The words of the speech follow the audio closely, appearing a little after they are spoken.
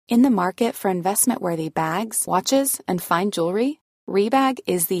In the market for investment-worthy bags, watches, and fine jewelry, Rebag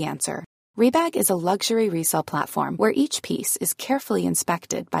is the answer. Rebag is a luxury resale platform where each piece is carefully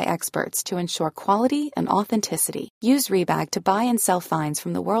inspected by experts to ensure quality and authenticity. Use Rebag to buy and sell finds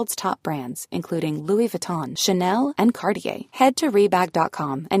from the world's top brands, including Louis Vuitton, Chanel, and Cartier. Head to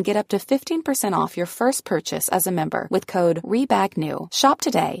Rebag.com and get up to 15% off your first purchase as a member with code REBAGNEW. Shop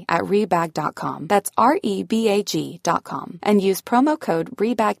today at Rebag.com. That's REBAG.com. And use promo code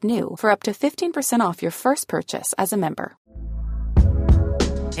REBAGNEW for up to 15% off your first purchase as a member.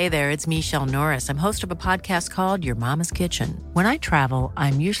 Hey there, it's Michelle Norris. I'm host of a podcast called Your Mama's Kitchen. When I travel,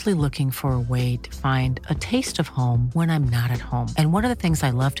 I'm usually looking for a way to find a taste of home when I'm not at home. And one of the things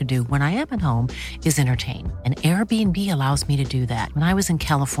I love to do when I am at home is entertain. And Airbnb allows me to do that. When I was in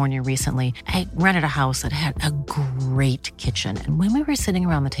California recently, I rented a house that had a great kitchen. And when we were sitting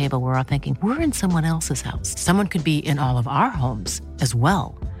around the table, we were all thinking, we're in someone else's house. Someone could be in all of our homes as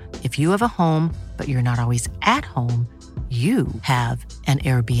well. If you have a home, but you're not always at home, you have an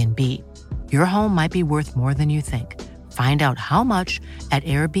Airbnb. Your home might be worth more than you think. Find out how much at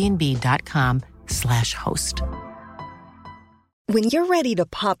airbnb.com/host. When you're ready to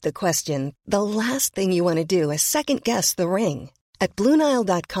pop the question, the last thing you want to do is second-guess the ring. At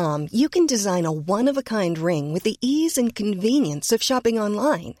BlueNile.com, you can design a one-of-a-kind ring with the ease and convenience of shopping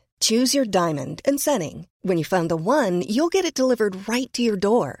online. Choose your diamond and setting. When you find the one, you'll get it delivered right to your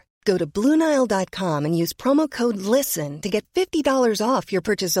door. Go to BlueNile.com and use promo code LISTEN to get $50 off your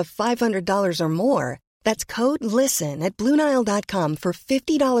purchase of $500 or more. That's code LISTEN at BlueNile.com for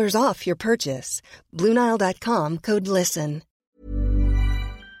 $50 off your purchase. BlueNile.com, code LISTEN.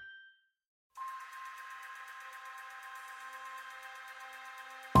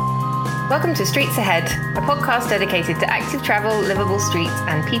 Welcome to Streets Ahead, a podcast dedicated to active travel, livable streets,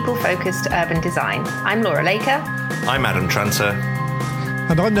 and people-focused urban design. I'm Laura Laker. I'm Adam Tranter.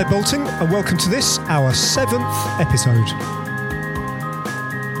 And I'm Ned Bolting, and welcome to this, our 7th episode.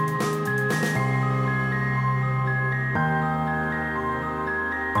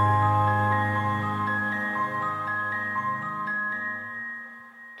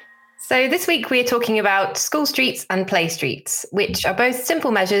 So this week we are talking about school streets and play streets, which are both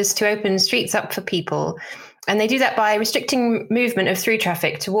simple measures to open streets up for people. And they do that by restricting movement of through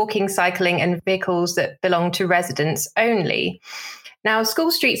traffic to walking, cycling, and vehicles that belong to residents only. Now, school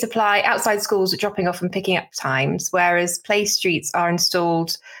streets apply outside schools at dropping off and picking up times, whereas play streets are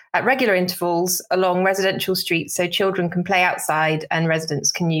installed at regular intervals along residential streets so children can play outside and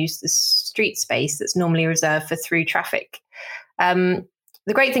residents can use the street space that's normally reserved for through traffic. The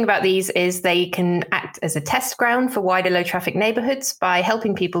great thing about these is they can act as a test ground for wider low traffic neighbourhoods by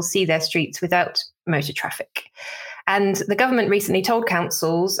helping people see their streets without motor traffic. And the government recently told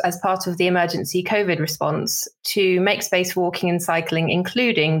councils, as part of the emergency COVID response, to make space for walking and cycling,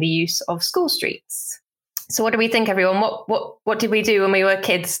 including the use of school streets. So what do we think, everyone? What did we do when we were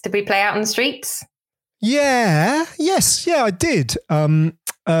kids? Did we play out on the streets? I did.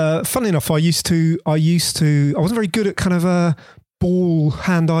 Funny enough, I wasn't very good at kind of ball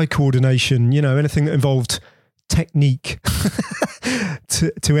hand-eye coordination, anything that involved technique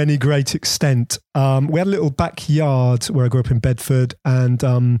to any great extent. We had a little backyard where I grew up in Bedford, and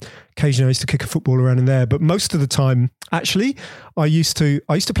occasionally I used to kick a football around in there. But most of the time, actually, I used to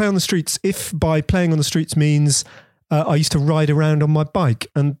play on the streets. If by playing on the streets means I used to ride around on my bike,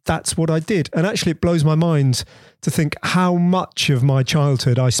 and that's what I did. And actually, it blows my mind to think how much of my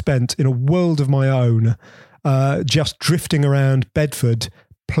childhood I spent in a world of my own, just drifting around Bedford,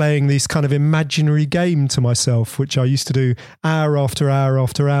 playing this kind of imaginary game to myself, which I used to do hour after hour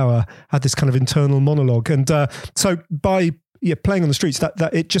after hour, had this kind of internal monologue. And so by playing on the streets,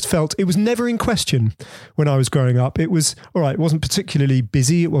 that it just felt, it was never in question when I was growing up. It was, all right, it wasn't particularly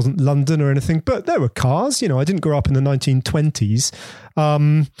busy, it wasn't London or anything, but there were cars. I didn't grow up in the 1920s.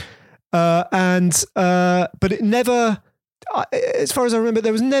 But it never, as far as I remember,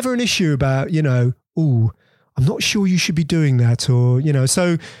 there was never an issue about, I'm not sure you should be doing that, or,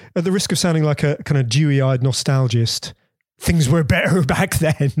 so at the risk of sounding like a kind of dewy-eyed nostalgist, things were better back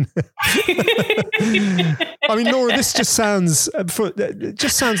then. I mean, Laura, this just sounds like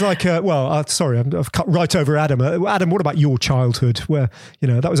sorry, I've cut right over Adam. Adam, what about your childhood? Where,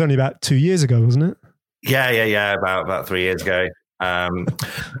 that was only about 2 years ago, wasn't it? Yeah. About 3 years ago. I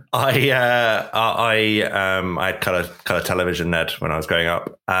had colour television, Ned, when I was growing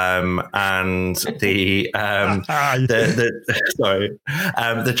up, and the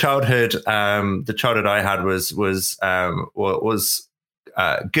childhood I had was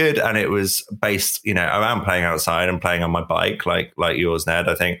good, and it was based, around playing outside and playing on my bike, like yours, Ned.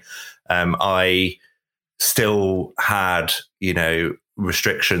 I think I still had,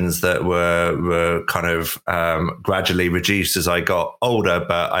 restrictions that were kind of gradually reduced as I got older,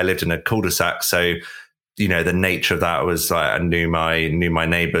 but I lived in a cul-de-sac, so the nature of that was like I knew my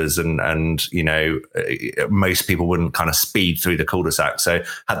neighbors, and most people wouldn't kind of speed through the cul-de-sac, so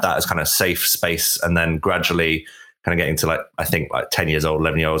had that as kind of safe space. And then gradually kind of getting to I think 10 years old,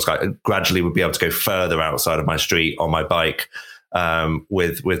 11 years old, I gradually would be able to go further outside of my street on my bike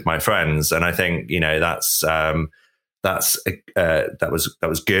with my friends. And I think that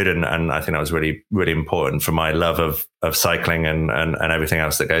was good, and I think that was really, really important for my love of cycling and everything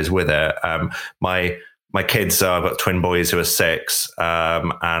else that goes with it. My kids I've got twin boys who are 6,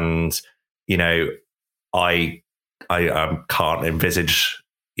 and I can't envisage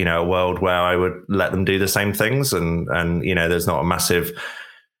a world where I would let them do the same things, and there's not a massive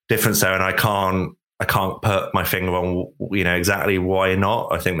difference there, and I can't put my finger on exactly why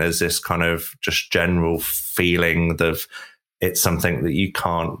not. I think there's this kind of just general feeling of it's something that you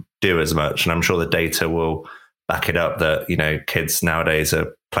can't do as much, and I'm sure the data will back it up that kids nowadays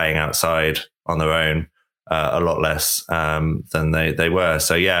are playing outside on their own a lot less than they were.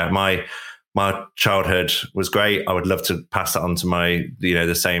 So yeah, my childhood was great. I would love to pass that on to my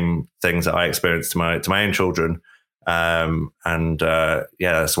the same things that I experienced to my own children. That's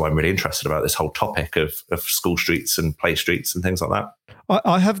why I'm really interested about this whole topic of school streets and play streets and things like that.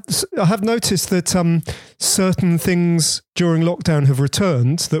 I have noticed that certain things during lockdown have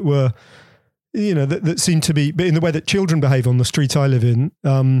returned that were, that seem to be in the way that children behave on the street I live in.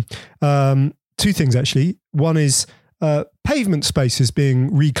 2 things actually. One is pavement spaces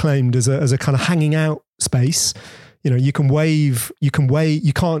being reclaimed as a kind of hanging out space. You can wave, you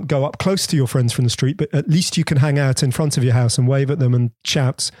can't go up close to your friends from the street, but at least you can hang out in front of your house and wave at them and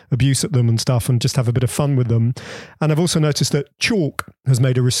shout abuse at them and stuff and just have a bit of fun with them. And I've also noticed that chalk has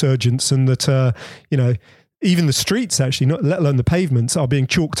made a resurgence, and that, even the streets actually, not let alone the pavements, are being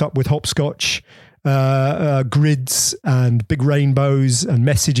chalked up with hopscotch grids and big rainbows and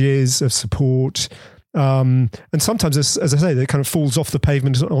messages of support. And sometimes, as I say, it kind of falls off the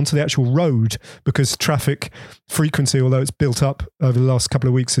pavement onto the actual road because traffic frequency, although it's built up over the last couple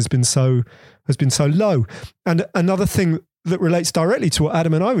of weeks, has been so low. And another thing that relates directly to what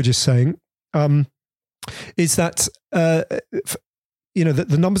Adam and I were just saying is that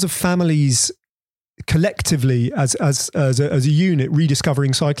the numbers of families collectively as a unit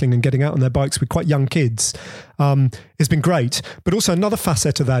rediscovering cycling and getting out on their bikes with quite young kids has been great. But also another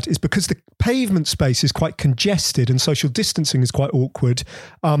facet of that is because the pavement space is quite congested and social distancing is quite awkward.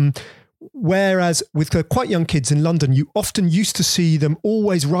 Whereas with the quite young kids in London, you often used to see them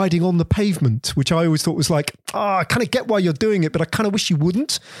always riding on the pavement, which I always thought was like, I kind of get why you're doing it, but I kind of wish you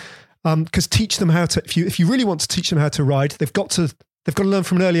wouldn't. Because teach them how to, if you really want to teach them how to ride, they've got to learn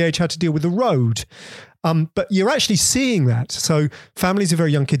from an early age how to deal with the road. But you're actually seeing that. So families of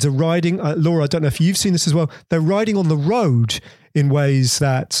very young kids are riding. Laura, I don't know if you've seen this as well. They're riding on the road in ways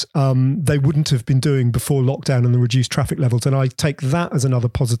that they wouldn't have been doing before lockdown and the reduced traffic levels. And I take that as another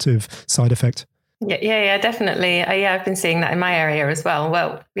positive side effect. Yeah, definitely. I've been seeing that in my area as well.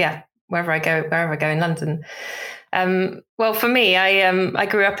 Well, yeah, wherever I go in London. Well, for me, I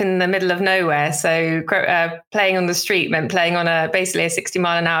grew up in the middle of nowhere. So playing on the street meant playing on basically a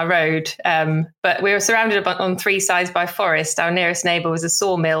 60-mile-an-hour road. But we were surrounded on 3 sides by forest. Our nearest neighbour was a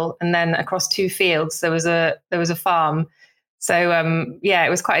sawmill, and then across 2 fields there was a farm. So it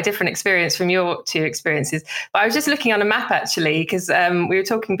was quite a different experience from your 2 experiences. But I was just looking on a map actually, because we were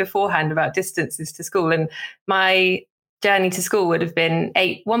talking beforehand about distances to school, and my journey to school would have been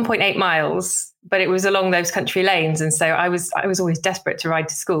 1.8 miles, but it was along those country lanes. And so I was always desperate to ride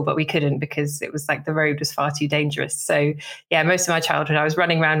to school, but we couldn't because it was like the road was far too dangerous. So yeah, most of my childhood, I was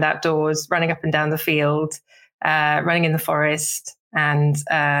running around outdoors, running up and down the field, running in the forest, and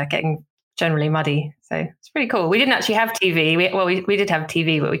getting generally muddy. So it's pretty cool. We didn't actually have TV. We did have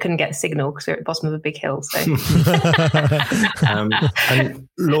TV, but we couldn't get a signal because we were at the bottom of a big hill. So and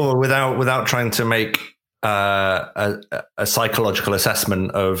Laura, without trying to make a psychological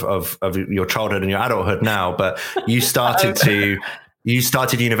assessment of your childhood and your adulthood now, but you started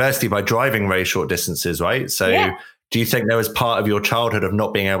university by driving very short distances, right? So yeah. Do you think there was part of your childhood of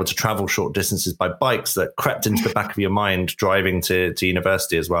not being able to travel short distances by bikes that crept into the back of your mind driving to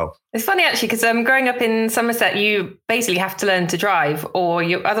university as well? It's funny actually, because growing up in Somerset, you basically have to learn to drive, or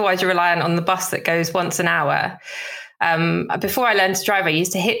otherwise you're reliant on the bus that goes once an hour. Before I learned to drive, I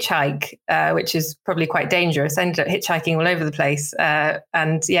used to hitchhike, which is probably quite dangerous. I ended up hitchhiking all over the place.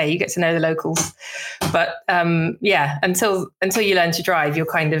 And yeah, you get to know the locals. But until you learn to drive, you're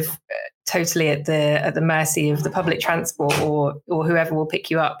kind of totally at the mercy of the public transport or whoever will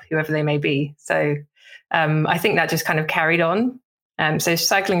pick you up, whoever they may be. So I think that just kind of carried on. So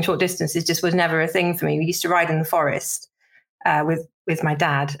cycling short distances just was never a thing for me. We used to ride in the forest with my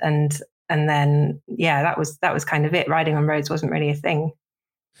dad, and then that was kind of it. Riding on roads wasn't really a thing.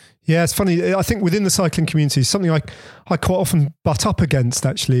 Yeah, it's funny. I think within the cycling community, something I quite often butt up against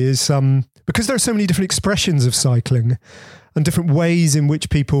actually is because there are so many different expressions of cycling and different ways in which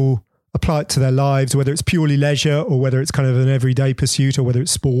people apply it to their lives, whether it's purely leisure or whether it's kind of an everyday pursuit or whether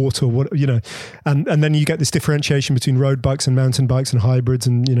it's sport or what, and then you get this differentiation between road bikes and mountain bikes and hybrids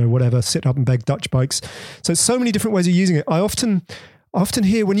and, whatever, sit up and beg Dutch bikes. So it's so many different ways of using it. I often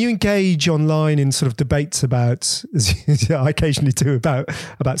hear when you engage online in sort of debates about, as I occasionally do,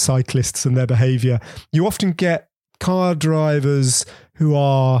 about cyclists and their behavior, you often get car drivers who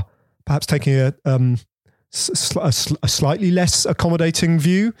are perhaps taking a slightly less accommodating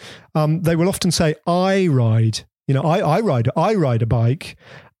view. They will often say, I ride a bike.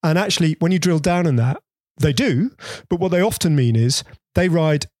 And actually, when you drill down on that, they do. But what they often mean is they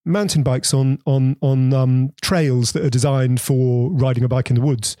ride mountain bikes on trails that are designed for riding a bike in the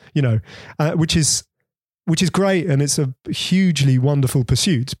woods, which is great. And it's a hugely wonderful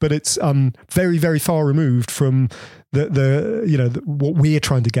pursuit, but it's very, very far removed from what we're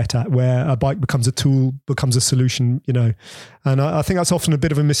trying to get at, where a bike becomes a tool, becomes a solution, and I think that's often a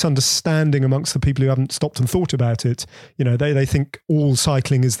bit of a misunderstanding amongst the people who haven't stopped and thought about it. They think all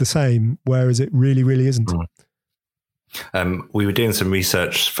cycling is the same, whereas it really, really isn't. We were doing some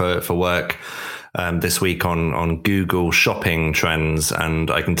research for work this week on Google shopping trends, and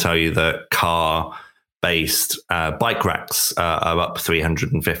I can tell you that car-based bike racks are up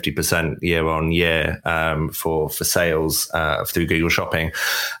 350% year on year for sales through Google Shopping.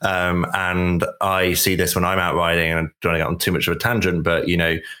 And I see this when I'm out riding, and I don't want to get on too much of a tangent, but,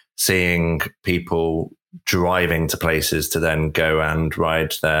 seeing people driving to places to then go and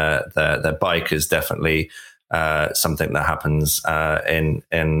ride their bike is definitely something that happens in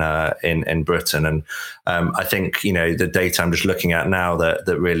Britain. And I think, the data I'm just looking at now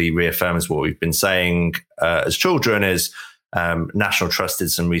that really reaffirms what we've been saying as children is National Trust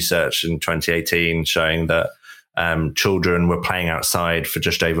did some research in 2018 showing that children were playing outside for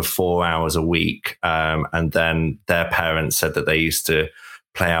just over 4 hours a week. And then their parents said that they used to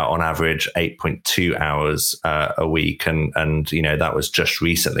play out on average 8.2 hours a week. And that was just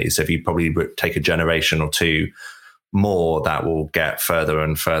recently. So if you probably take a generation or two more, that will get further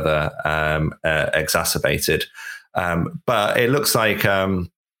and further exacerbated. But it looks like,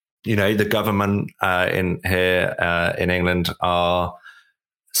 the government in England are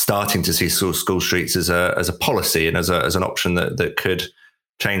starting to see school streets as a policy and as an option that could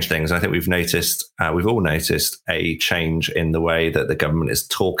change things. And I think we've all noticed a change in the way that the government is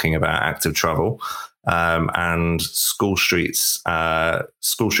talking about active travel, and school streets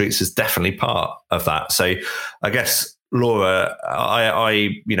is definitely part of that. So I guess, Laura,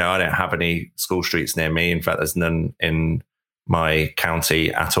 I don't have any school streets near me. In fact, there's none in my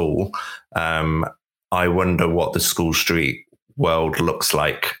county at all. I wonder what the school street world looks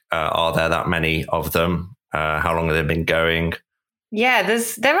like. Are there that many of them? How long have they been going? Yeah,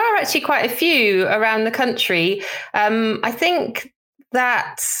 there are actually quite a few around the country. I think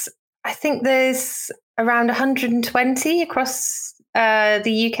there's around 120 across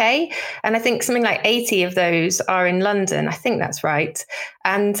the UK, and I think something like 80 of those are in London. I think that's right.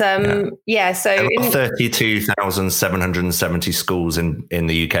 And so 32,770 schools in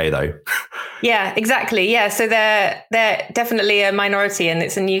the UK, though. Yeah, exactly. Yeah, so they're definitely a minority, and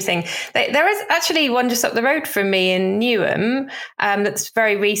it's a new thing. There is actually one just up the road from me in Newham that's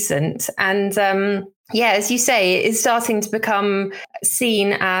very recent, and as you say, it is starting to become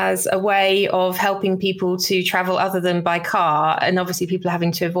seen as a way of helping people to travel other than by car. And obviously people are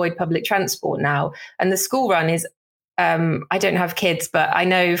having to avoid public transport now. And the school run is, I don't have kids, but I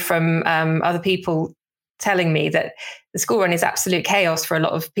know from other people telling me that the school run is absolute chaos for a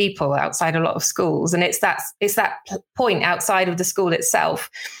lot of people outside a lot of schools. And it's that point outside of the school itself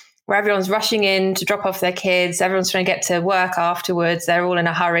where everyone's rushing in to drop off their kids. Everyone's trying to get to work afterwards. They're all in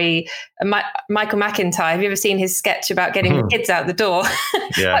a hurry. And Michael McIntyre, have you ever seen his sketch about getting the kids out the door?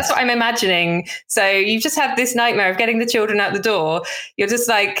 Yeah. That's what I'm imagining. So you've just had this nightmare of getting the children out the door. You're just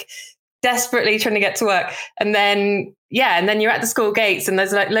like desperately trying to get to work. And then you're at the school gates and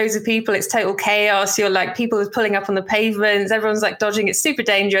there's like loads of people. It's total chaos. You're like, people are pulling up on the pavements. Everyone's like dodging. It's super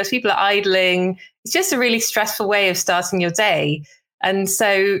dangerous. People are idling. It's just a really stressful way of starting your day. And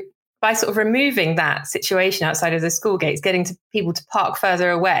so by sort of removing that situation outside of the school gates, getting to people to park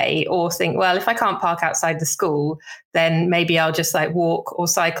further away or think, well, if I can't park outside the school, then maybe I'll just like walk or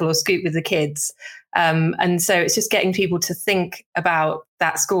cycle or scoot with the kids. And so it's just getting people to think about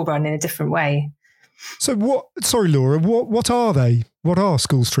that school run in a different way. So sorry, Laura, what are they? What are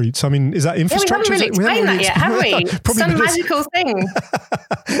school streets? I mean, is that infrastructure? Yeah, we haven't really explained that yet, have we? Some magical thing.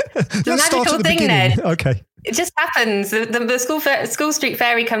 Let's magical thing, beginning. Ned. Okay. It just happens. The school street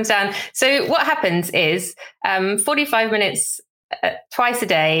fairy comes down. So what happens is 45 minutes twice a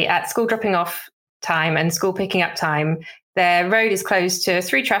day at school dropping off time and school picking up time, their road is closed to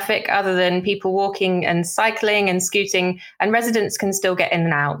through traffic other than people walking and cycling and scooting, and residents can still get in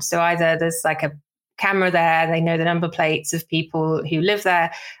and out. So either there's like a camera there, they know the number plates of people who live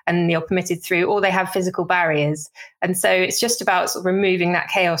there and you're permitted through, or they have physical barriers. And so it's just about sort of removing that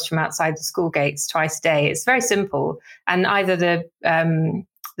chaos from outside the school gates twice a day. It's very simple. And either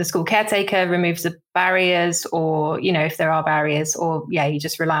the school caretaker removes the barriers, or, if there are barriers, or you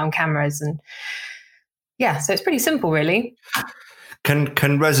just rely on cameras. And so it's pretty simple, really.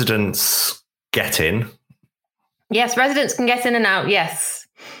 Can residents get in? Yes, residents can get in and out. Yes.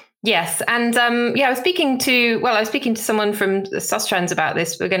 And I was speaking to someone from Sustrans about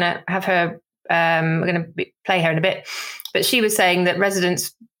this. We're going to have her, we're going to play her in a bit, but she was saying that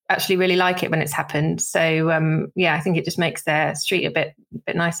residents actually really like it when it's happened. So I think it just makes their street a bit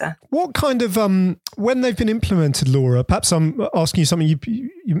nicer. What kind of when they've been implemented, Laura? Perhaps I'm asking you something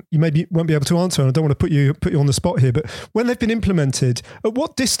you maybe won't be able to answer, and I don't want to put you on the spot here. But when they've been implemented, at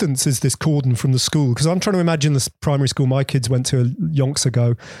what distance is this cordon from the school? Because I'm trying to imagine the primary school my kids went to yonks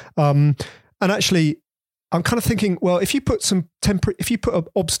ago, and actually, I'm kind of thinking, well, if you put an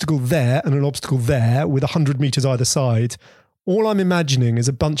obstacle there and an obstacle there with 100 meters either side, all I'm imagining is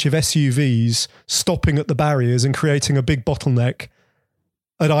a bunch of SUVs stopping at the barriers and creating a big bottleneck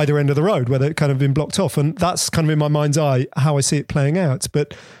at either end of the road where they've kind of been blocked off. And that's kind of in my mind's eye how I see it playing out.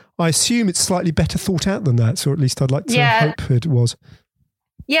 But I assume it's slightly better thought out than that. So at least I'd like to hope it was.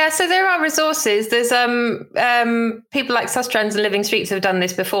 Yeah, so there are resources. There's people like Sustrans and Living Streets have done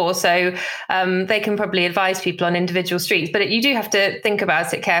this before, so they can probably advise people on individual streets. But you do have to think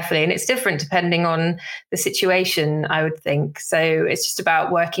about it carefully, and it's different depending on the situation, I would think. So it's just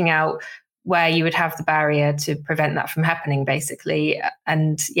about working out where you would have the barrier to prevent that from happening, basically,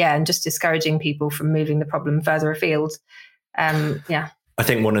 and just discouraging people from moving the problem further afield. I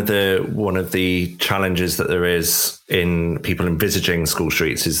think one of the challenges that there is in people envisaging school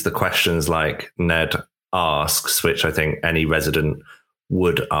streets is the questions like Ned asks, which I think any resident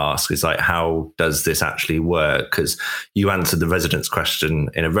would ask, is like, how does this actually work? Because you answered the resident's question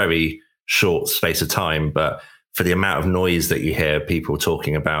in a very short space of time, but for the amount of noise that you hear people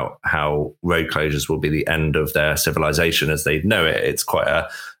talking about how road closures will be the end of their civilization as they know it, it's quite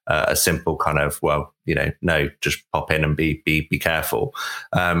a simple kind of, no, just pop in and be careful.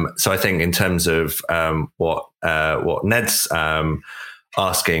 So I think in terms of what Ned's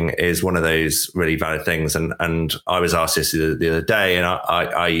asking is one of those really valid things. And I was asked this the other day, and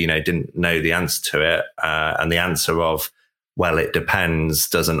I didn't know the answer to it. And the answer of, well, it depends,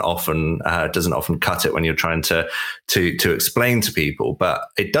 doesn't often cut it when you're trying to explain to people. But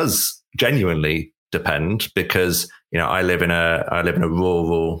it does genuinely depend, because I live in a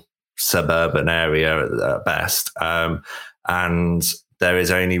rural suburban area at best, and there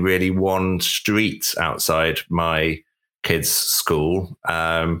is only really one street outside my kids' school,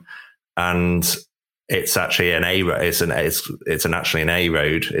 and it's actually an A road. It's actually an A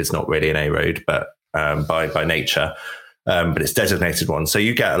road. It's not really an A road, but by nature. But it's designated one. So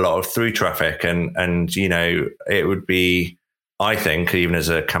you get a lot of through traffic, and it would be, I think, even as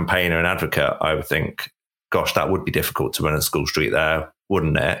a campaigner and advocate, I would think, gosh, that would be difficult to run a school street there,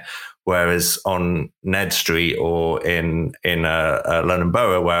 wouldn't it? Whereas on Ned Street or in a London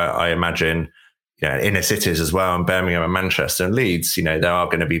borough, where I imagine, inner cities as well, and Birmingham and Manchester and Leeds, there are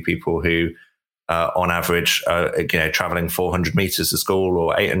going to be people who, on average, traveling 400 meters to school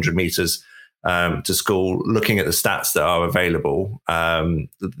or 800 meters to school. Looking at the stats that are available in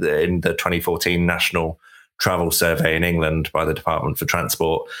the 2014 National Travel Survey in England by the Department for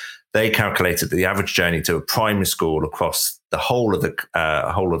Transport, they calculated that the average journey to a primary school across the whole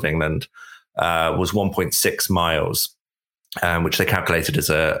of England was 1.6 miles, which they calculated as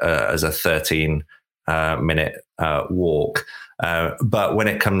a 13 minute walk. But when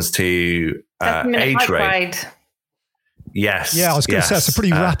it comes to age rate, yes, I was going to say it's a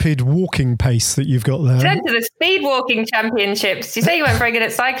pretty rapid walking pace that you've got there. Turn to the speed walking championships. You say you weren't very good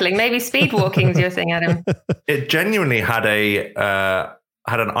at cycling. Maybe speed walking's your thing, Adam. It genuinely had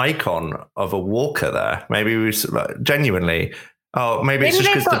an icon of a walker there. Maybe we genuinely. Oh, maybe it's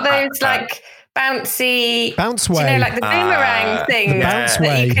just they've got those like bouncy bounce way, like the boomerang thing. The bounce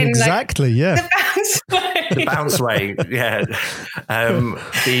way, exactly. The bounce way. The bounce way. Yeah.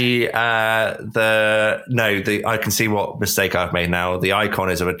 I can see what mistake I've made now. The icon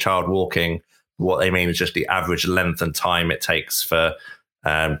is of a child walking what they mean is just the average length and time it takes for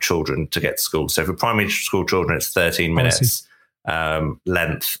children to get to school. So for primary school children, it's 13 minutes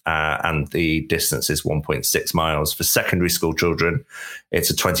length, and the distance is 1.6 miles. For secondary school children, it's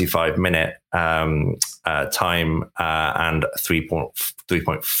a 25-minute time and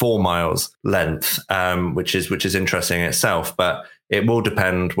 3.4 miles length, which is interesting in itself. But it will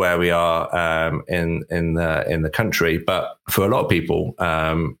depend where we are in the country. But for a lot of people,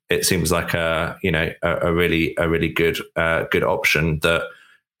 it seems like a really good option that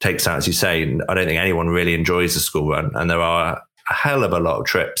takes out, as you say. I don't think anyone really enjoys the school run, and there are a hell of a lot of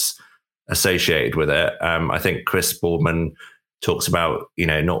trips associated with it. I think Chris Boardman talks about,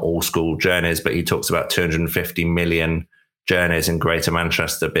 not all school journeys, but he talks about 250 million journeys in Greater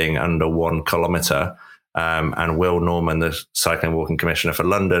Manchester being under 1 kilometre. And Will Norman, the Cycling and Walking Commissioner for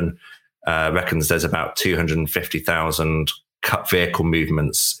London, reckons there's about 250,000 vehicle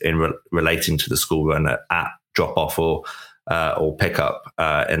movements relating to the school run at drop off or pick up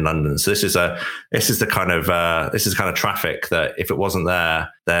in London. So this is the kind of traffic that if it wasn't there,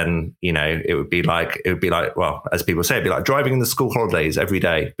 then it would be like, well, as people say, it'd be like driving in the school holidays every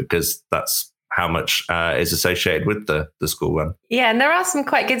day, because that's how much is associated with the school run. Yeah, and there are some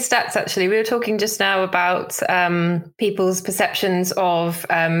quite good stats, actually. We were talking just now about people's perceptions of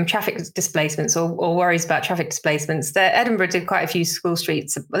traffic displacements or worries about traffic displacements. Edinburgh did quite a few school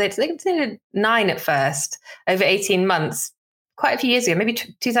streets. They did 9 at first over 18 months, quite a few years ago, maybe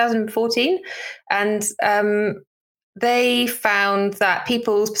 2014. And they found that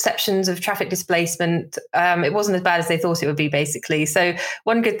people's perceptions of traffic displacement, it wasn't as bad as they thought it would be, basically. So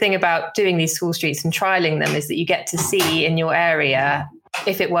one good thing about doing these school streets and trialing them is that you get to see in your area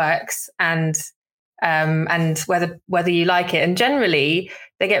if it works and whether you like it. And generally,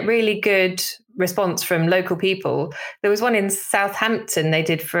 they get really good response from local people. There was one in Southampton they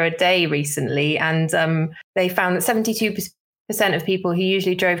did for a day recently, and they found that 72% of people who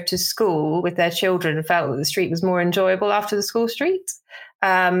usually drove to school with their children felt that the street was more enjoyable after the school street.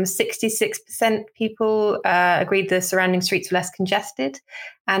 66% people agreed the surrounding streets were less congested,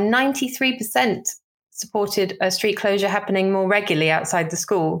 and 93% supported a street closure happening more regularly outside the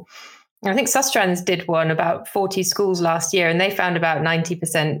school. And I think Sustrans did one about 40 schools last year, and they found about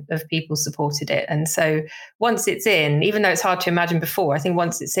 90% of people supported it. And so once it's in, even though it's hard to imagine before, I think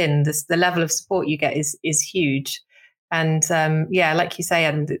once it's in, the level of support you get is huge. And like you say,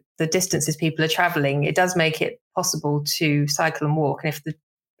 and the distances people are travelling, it does make it possible to cycle and walk. And if the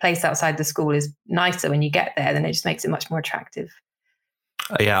place outside the school is nicer when you get there, then it just makes it much more attractive.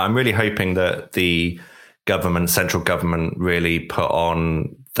 Yeah, I'm really hoping that the central government really put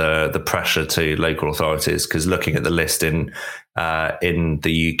on the pressure to local authorities, because looking at the list in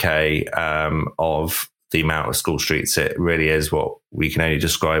the UK of the amount of school streets, it really is what we can only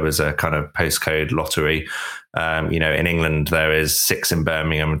describe as a kind of postcode lottery. In England, there is 6 in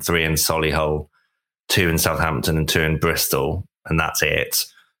Birmingham, 3 in Solihull, 2 in Southampton, and 2 in Bristol, and that's it.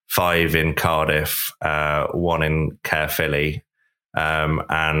 5 in Cardiff, 1 in Caerphilly,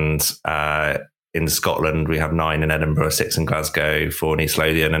 and in Scotland we have 9 in Edinburgh, 6 in Glasgow, 4 in East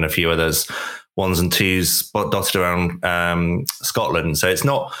Lothian, and a few others, 1s and 2s dotted around Scotland. So it's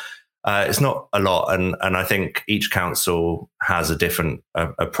not a lot, and I think each council has a different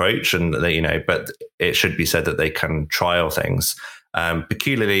approach, and but it should be said that they can trial things.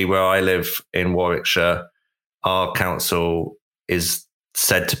 Peculiarly, where I live in Warwickshire, our council is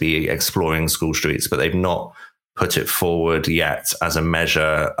said to be exploring school streets, but they've not put it forward yet as a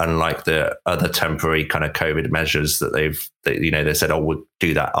measure, unlike the other temporary kind of COVID measures that they said, oh, we'll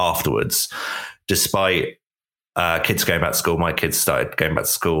do that afterwards, despite kids going back to school. My kids started going back to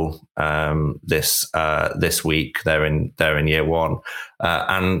school this week. They're in year 1,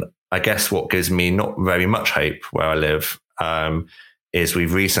 and I guess what gives me not very much hope where I live is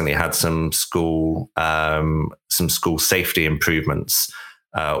we've recently had some school safety improvements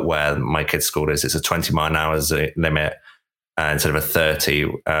where my kids' school is. It's a 20 mile an hour limit instead of a 30,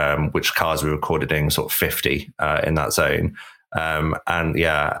 which cars were recorded doing sort of 50 in that zone.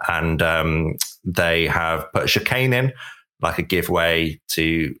 They have put a chicane in, like a giveaway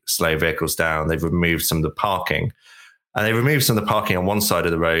to slow vehicles down. They've removed some of the parking, and they removed some of the parking on one side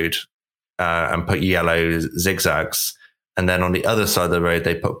of the road and put yellow zigzags. And then on the other side of the road,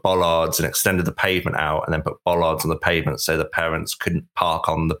 they put bollards and extended the pavement out, and then put bollards on the pavement so the parents couldn't park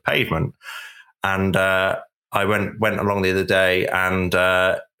on the pavement. And I went along the other day and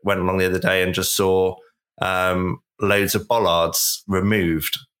just saw loads of bollards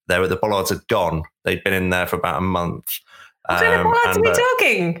removed. The bollards had gone. They'd been in there for about a month. What kind of bollards are we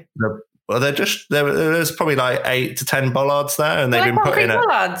talking? Well, there's probably like 8 to 10 bollards there, and they've been put in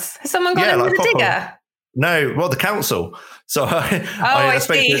bollards. Has someone gone in with a digger? No, well, the council. So I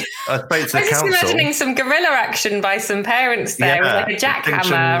spoke to the council. I was just imagining some guerrilla action by some parents there with like a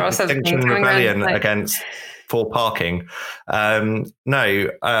jackhammer or something. Extinction Rebellion against for parking. And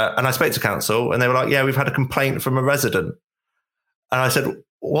I spoke to council, and they were like, "Yeah, we've had a complaint from a resident." And I said,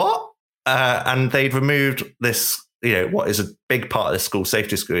 "What?" And they'd removed this, what is a big part of the school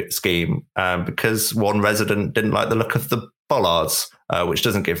safety scheme, because one resident didn't like the look of the bollards, which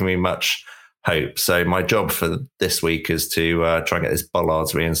doesn't give me much hope. So my job for this week is to try and get this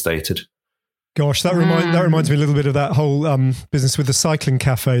bollards reinstated. Gosh, that reminds me a little bit of that whole business with the cycling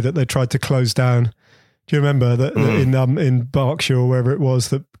cafe that they tried to close down. Do you remember that in Berkshire or wherever it was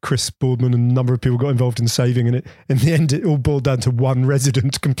that Chris Boardman and a number of people got involved in saving, and in the end it all boiled down to one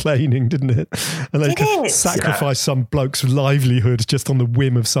resident complaining, didn't it? And they could sacrifice some bloke's livelihood just on the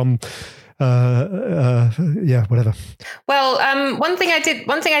whim of some whatever. Well, one thing I did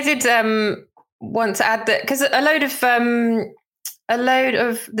want to add, that because a load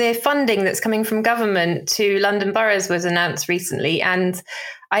of the funding that's coming from government to London boroughs was announced recently, and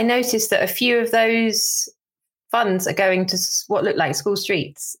I noticed that a few of those funds are going to what look like school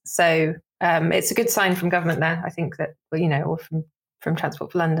streets. So it's a good sign from government there, I think, that, or from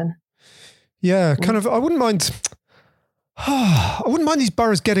Transport for London. Yeah, kind of. I wouldn't mind these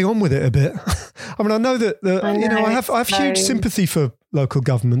boroughs getting on with it a bit. I mean, I know that I have huge sympathy for local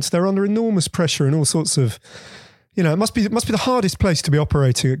governments. They're under enormous pressure and all sorts of, it must be the hardest place to be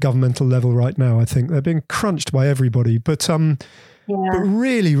operating at governmental level right now. I think they're being crunched by everybody. But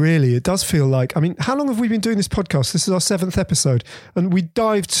really, really, it does feel like, how long have we been doing this podcast? This is our 7th episode, and we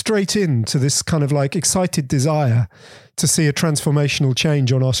dived straight into this kind of like excited desire to see a transformational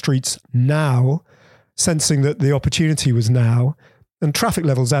change on our streets now, sensing that the opportunity was now, and traffic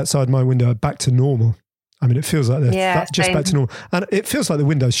levels outside my window are back to normal. It feels like they're just back to normal. And it feels like the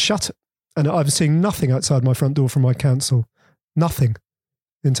window's shut, and I'm seeing nothing outside my front door from my council. Nothing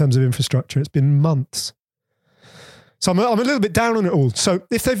in terms of infrastructure. It's been months. So I'm a little bit down on it all. So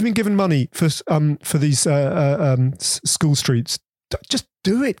if they've been given money for these school streets, just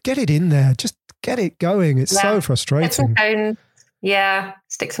do it. Get it in there. Just get it going. It's so frustrating. Get some cones. Yeah,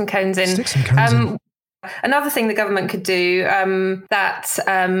 stick some cones in. Another thing the government could do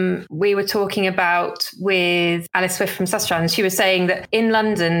that we were talking about with Alice Swift from Sustrans, she was saying that in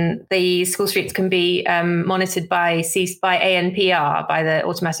London, the school streets can be monitored by ANPR, by the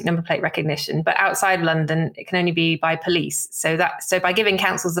automatic number plate recognition. But outside London, it can only be by police. So by giving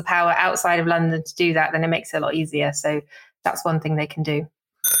councils the power outside of London to do that, then it makes it a lot easier. So that's one thing they can do.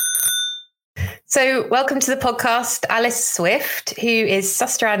 So welcome to the podcast, Alice Swift, who is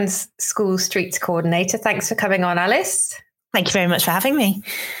Sustrans School Streets Coordinator. Thanks for coming on, Alice. Thank you very much for having me.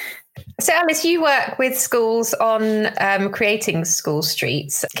 So Alice, you work with schools on creating school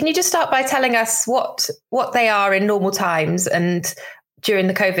streets. Can you just start by telling us what they are in normal times and during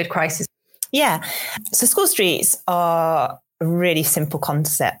the COVID crisis? Yeah. So school streets are a really simple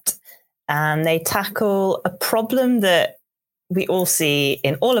concept, and they tackle a problem that we all see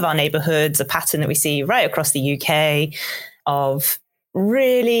in all of our neighbourhoods, a pattern that we see right across the UK of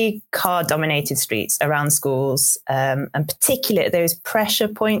really car-dominated streets around schools, and particularly at those pressure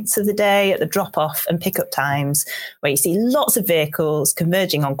points of the day, at the drop-off and pick-up times, where you see lots of vehicles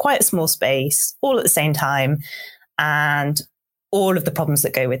converging on quite a small space, all at the same time, and all of the problems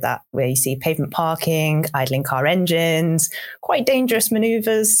that go with that, where you see pavement parking, idling car engines, quite dangerous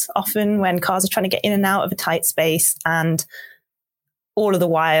manoeuvres often when cars are trying to get in and out of a tight space, and all of the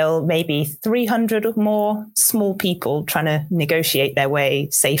while, maybe 300 or more small people trying to negotiate their way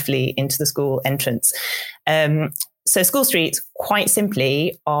safely into the school entrance. So school streets, quite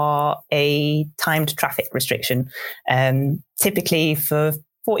simply, are a timed traffic restriction, typically for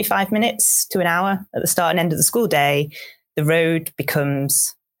 45 minutes to an hour at the start and end of the school day. The road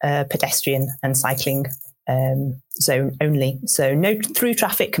becomes pedestrian and cycling zone only. So no through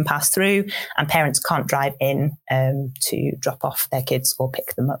traffic can pass through, and parents can't drive in to drop off their kids or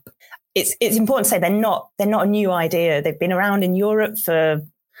pick them up. It's important to say they're not a new idea. They've been around in Europe for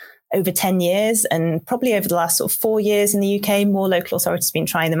over 10 years, and probably over the last sort of 4 years in the UK, more local authorities have been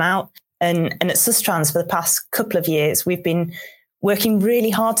trying them out. And at Sustrans for the past couple of years, we've been working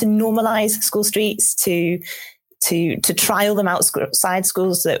really hard to normalise school streets, to trial them outside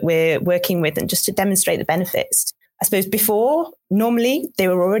schools that we're working with, and just to demonstrate the benefits. I suppose before, normally, they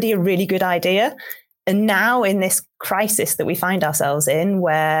were already a really good idea. And now in this crisis that we find ourselves in,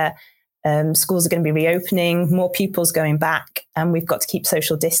 where schools are going to be reopening, more pupils going back, and we've got to keep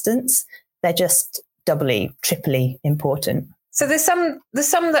social distance, they're just doubly, triply important. So there's some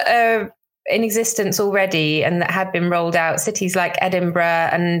that are in existence already and that had been rolled out, cities like Edinburgh,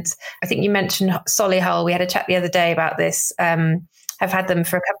 and I think you mentioned Solihull. We had a chat the other day about this. Have had them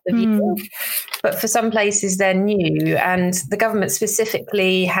for a couple of years, but for some places they're new, and the government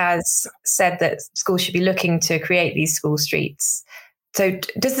specifically has said that schools should be looking to create these school streets. So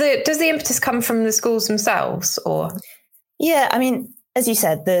does the impetus come from the schools themselves, or? Yeah, I mean, as you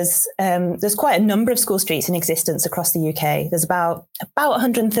said, there's quite a number of school streets in existence across the UK. There's about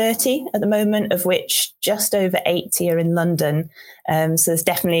 130 at the moment, of which just over 80 are in London. So there's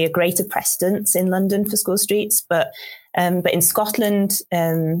definitely a greater precedence in London for school streets, but in Scotland,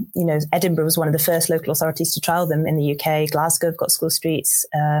 Edinburgh was one of the first local authorities to trial them in the UK. Glasgow have got school streets.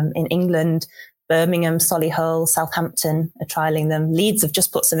 In England, Birmingham, Solihull, Southampton are trialing them. Leeds have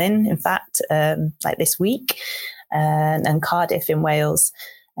just put some in fact, like this week. And Cardiff in Wales.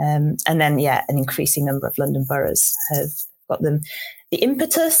 And then, an increasing number of London boroughs have got them. The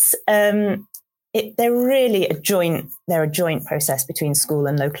impetus, they're really a joint process between school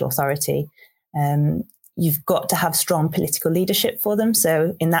and local authority. You've got to have strong political leadership for them.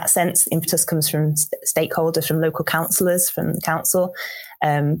 So in that sense, the impetus comes from stakeholders, from local councillors, from the council.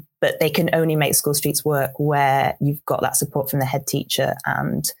 But they can only make school streets work where you've got that support from the head teacher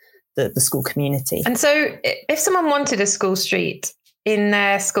and the school community. And so if someone wanted a school street in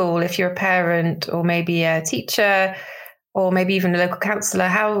their school, if you're a parent or maybe a teacher or maybe even a local councillor,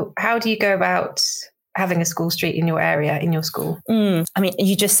 how do you go about having a school street in your area, in your school? I mean,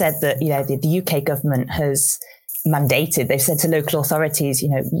 you just said that, the UK government has mandated, they've said to local authorities,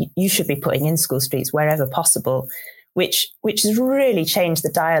 you should be putting in school streets wherever possible, which has really changed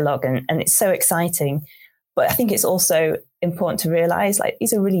the dialogue, and it's so exciting. But I think it's also important to realize,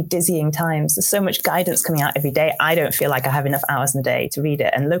 these are really dizzying times. There's so much guidance coming out every day. I don't feel like I have enough hours in the day to read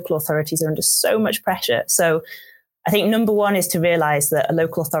it. And local authorities are under so much pressure. So I think number one is to realize that a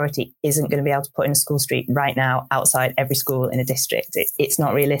local authority isn't going to be able to put in a school street right now outside every school in a district. It's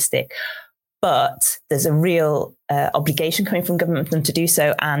not realistic. But there's a real obligation coming from government for them to do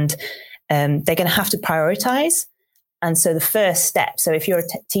so. And they're going to have to prioritize. And so the first step, so if you're a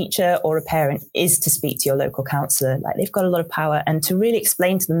teacher or a parent, is to speak to your local councillor. They've got a lot of power, and to really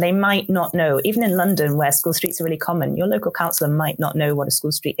explain to them, they might not know, even in London where school streets are really common, your local councillor might not know what a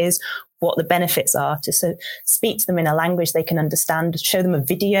school street is, what the benefits are, to speak to them in a language they can understand, show them a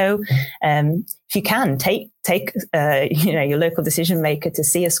video. If you can, take your local decision maker to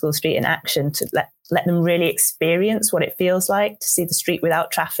see a school street in action, to let them really experience what it feels like to see the street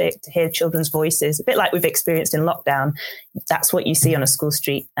without traffic, to hear children's voices, a bit like we've experienced in lockdown. That's what you see on a school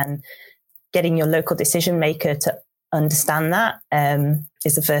street, and getting your local decision maker to understand that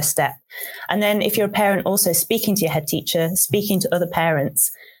is the first step. And then if you're a parent, also speaking to your head teacher, speaking to other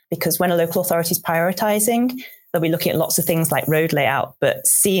parents, because when a local authority is prioritising, they'll be looking at lots of things like road layout, but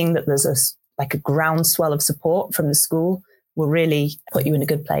seeing that there's a groundswell of support from the school will really put you in a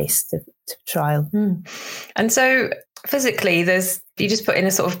good place to trial. And so physically, you just put in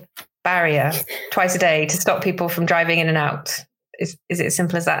a sort of barrier twice a day to stop people from driving in and out. Is it as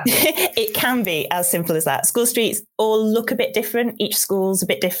simple as that? It can be as simple as that. School streets all look a bit different. Each school's a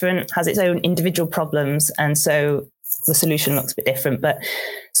bit different, has its own individual problems. And so the solution looks a bit different. But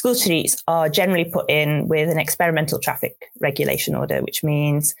school streets are generally put in with an experimental traffic regulation order, which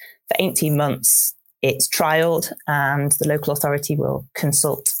means for 18 months, it's trialled, and the local authority will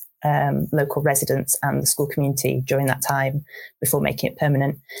consult local residents and the school community during that time before making it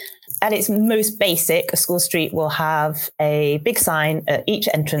permanent. At its most basic, a school street will have a big sign at each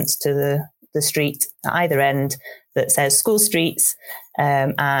entrance to the street at either end that says school streets,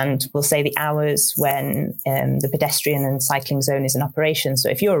 and will say the hours when the pedestrian and cycling zone is in operation. So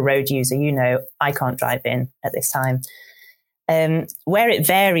if you're a road user, I can't drive in at this time. Where it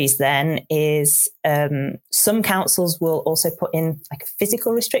varies then is some councils will also put in a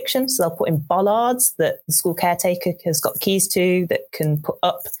physical restriction. So they'll put in bollards that the school caretaker has got the keys to, that can put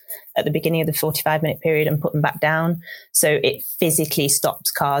up at the beginning of the 45-minute period and put them back down. So it physically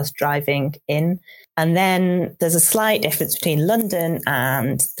stops cars driving in. And then there's a slight difference between London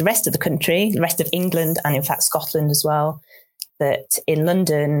and the rest of the country, the rest of England, and in fact Scotland as well. That in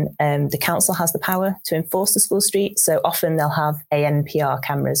London, the council has the power to enforce the school street. So often they'll have ANPR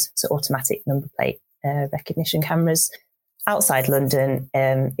cameras, so automatic number plate recognition cameras. Outside London,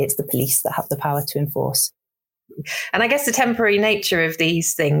 it's the police that have the power to enforce. And I guess the temporary nature of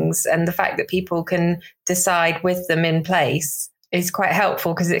these things and the fact that people can decide with them in place is quite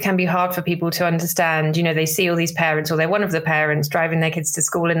helpful, because it can be hard for people to understand. They see all these parents, or they're one of the parents driving their kids to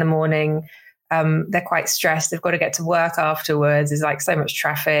school in the morning, they're quite stressed. They've got to get to work afterwards. There's like so much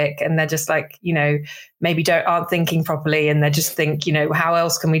traffic, and they're just like, maybe aren't thinking properly, and they just think, how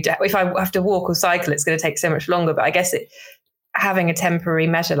else can we do? If I have to walk or cycle, it's going to take so much longer. But I guess having a temporary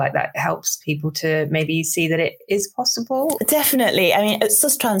measure like that helps people to maybe see that it is possible. Definitely. I mean, at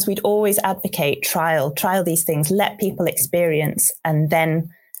Sustrans, we'd always advocate trial these things, let people experience, and then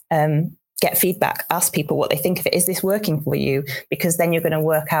get feedback, ask people what they think of it. Is this working for you? Because then you're going to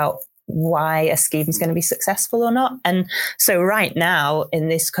work out why a scheme is going to be successful or not. And so right now in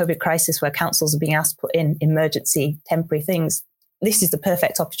this COVID crisis where councils are being asked to put in emergency temporary things, this is the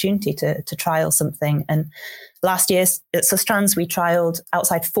perfect opportunity to trial something. And last year at Sustrans, we trialed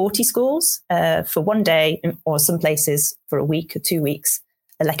outside 40 schools for one day, or some places for a week or 2 weeks,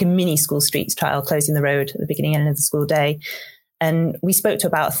 like a mini school streets trial, closing the road at the beginning and end of the school day. And we spoke to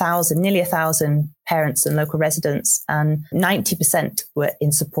about nearly 1,000 parents and local residents, and 90% were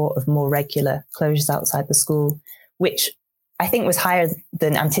in support of more regular closures outside the school, which I think was higher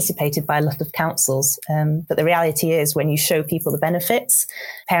than anticipated by a lot of councils. But the reality is, when you show people the benefits,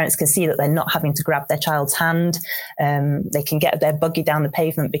 parents can see that they're not having to grab their child's hand. They can get their buggy down the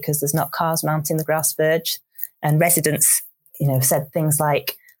pavement because there's not cars mounting the grass verge. And residents, said things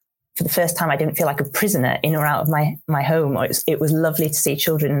like, for the first time, I didn't feel like a prisoner in or out of my home. Or it was lovely to see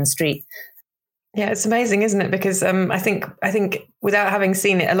children in the street. Yeah, it's amazing, isn't it? Because I think without having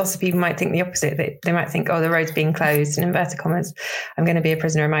seen it, a lot of people might think the opposite. They might think, the road's being closed, in inverted commas, I'm going to be a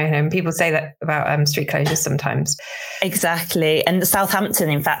prisoner in my own home. People say that about street closures sometimes. Exactly. And Southampton,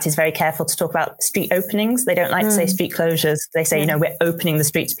 in fact, is very careful to talk about street openings. They don't like to say street closures. They say, we're opening the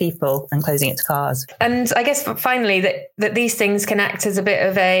street to people and closing it to cars. And I guess finally that these things can act as a bit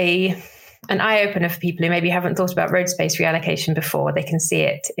of an eye-opener for people who maybe haven't thought about road space reallocation before. They can see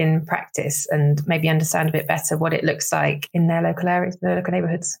it in practice and maybe understand a bit better what it looks like in their local areas, their local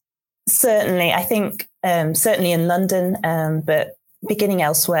neighbourhoods. Certainly. I think certainly in London, but beginning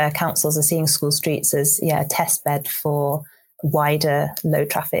elsewhere, councils are seeing school streets as a test bed for wider low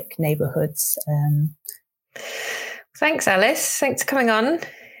traffic neighbourhoods. Thanks, Alice. Thanks for coming on.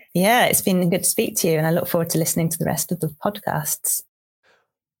 Yeah, it's been good to speak to you, and I look forward to listening to the rest of the podcasts.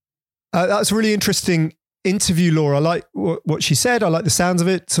 That's a really interesting interview, Laura. I like what she said. I like the sounds of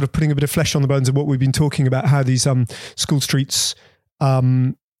it, sort of putting a bit of flesh on the bones of what we've been talking about, how these school streets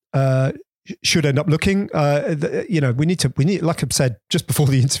should end up looking. We need, like I've said just before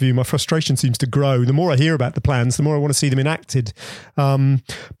the interview, my frustration seems to grow. The more I hear about the plans, the more I want to see them enacted.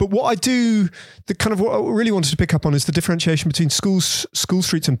 But what I really wanted to pick up on is the differentiation between school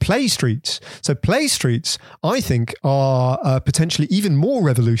streets and play streets. So play streets, I think, are potentially even more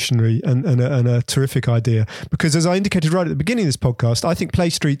revolutionary and a terrific idea, because as I indicated right at the beginning of this podcast, I think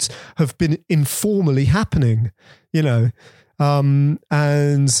play streets have been informally happening,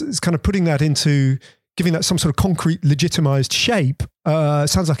 and it's kind of putting that into giving that some sort of concrete, legitimized shape.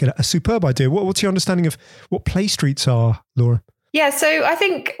 Sounds like a superb idea. What's your understanding of what play streets are, Laura? Yeah, so I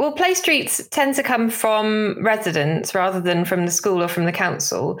think, play streets tend to come from residents rather than from the school or from the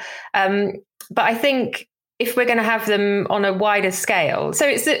council. But I think if we're going to have them on a wider scale, so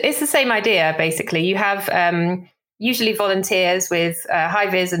it's the same idea, basically. You have usually volunteers with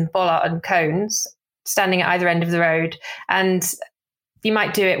high-vis and bollard and cones standing at either end of the road, and you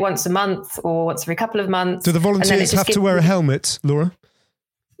might do it once a month or once every couple of months. Do the volunteers have to wear a helmet, Laura?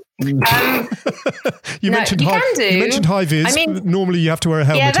 You mentioned high-vis. I mean, normally you have to wear a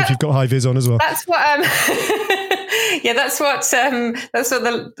helmet if you've got high-vis on as well. That's what that's what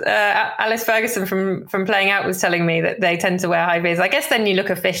the Alice Ferguson from Playing Out was telling me, that they tend to wear high-vis. I guess then you look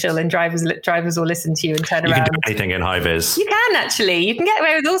official and drivers will listen to you and turn around. You can do anything in high-vis. You can actually. You can get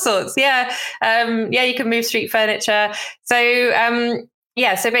away with all sorts. Yeah. You can move street furniture. So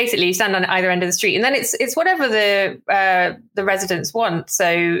so basically you stand on either end of the street, and then it's whatever the residents want. So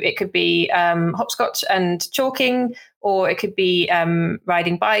it could be hopscotch and chalking, or it could be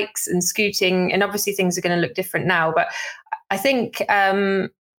riding bikes and scooting. And obviously things are going to look different now, but I think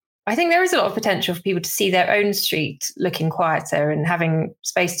there is a lot of potential for people to see their own street looking quieter and having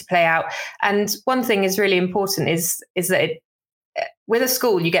space to play out. And one thing is really important is that with a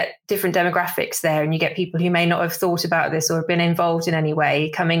school, you get different demographics there, and you get people who may not have thought about this or have been involved in any way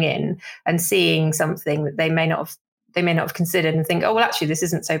coming in and seeing something that they may not have considered and think, oh, well, actually, this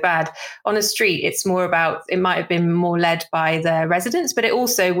isn't so bad. On a street, it's more about, it might have been more led by the residents, but it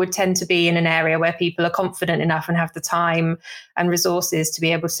also would tend to be in an area where people are confident enough and have the time and resources to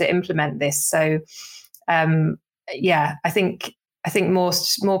be able to implement this. So, I think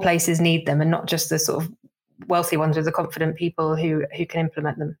more places need them, and not just the sort of wealthy ones, or the confident people who can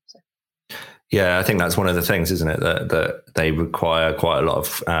implement them. So. Yeah, I think that's one of the things, isn't it? That they require quite a lot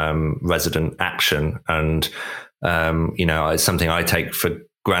of resident action, and it's something I take for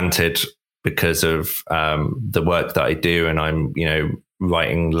granted because of the work that I do, and I'm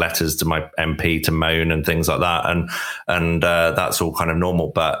writing letters to my MP to moan and things like that, and that's all kind of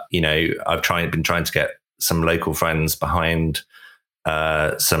normal. But I've been trying to get some local friends behind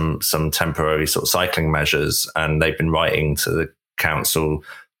some temporary sort of cycling measures, and they've been writing to the council,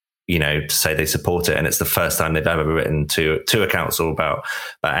 to say they support it, and it's the first time they've ever written to a council about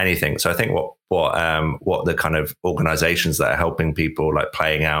anything. So I think what the kind of organisations that are helping people like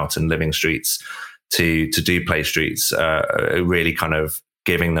Playing Out and Living Streets to do play streets are really kind of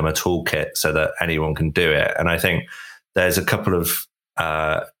giving them a toolkit so that anyone can do it. And I think there's a couple of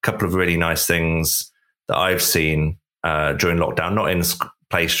really nice things that I've seen during lockdown, not in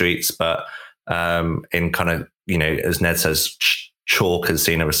play streets, but in kind of, as Ned says, chalk has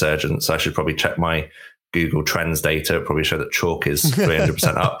seen a resurgence. I should probably check my Google Trends data. It probably show that chalk is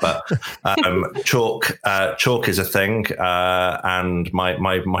 300% up, but chalk is a thing. And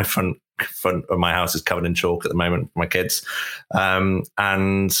my front of my house is covered in chalk at the moment for my kids. And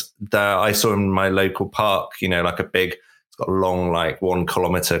I saw in my local park, like it's got a long, like 1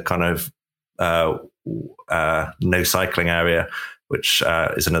 kilometer kind of no cycling area, which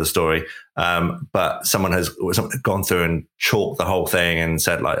is another story. But someone has gone through and chalked the whole thing and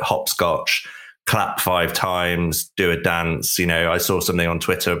said like hopscotch, clap 5 times, do a dance. I saw something on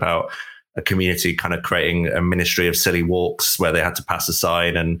Twitter about a community kind of creating a ministry of silly walks where they had to pass a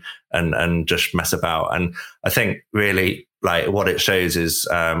sign and just mess about. And I think really like what it shows is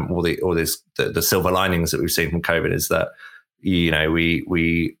the silver linings that we've seen from COVID is that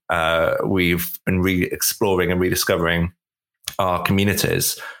we've been exploring and rediscovering our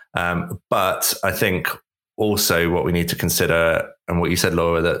communities. But I think also what we need to consider, and what you said,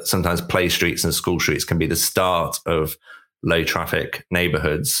 Laura, that sometimes play streets and school streets can be the start of low traffic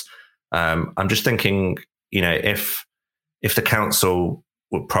neighborhoods. I'm just thinking, if the council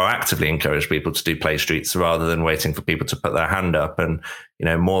would proactively encourage people to do play streets rather than waiting for people to put their hand up, and,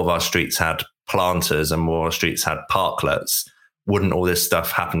 more of our streets had planters and more of our streets had parklets, wouldn't all this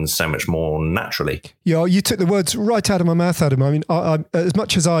stuff happen so much more naturally? Yeah, you took the words right out of my mouth, Adam. I mean, I as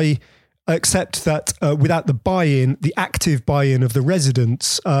much as I accept that without the buy-in, the active buy-in of the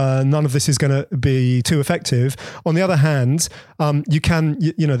residents, none of this is going to be too effective. On the other hand, you can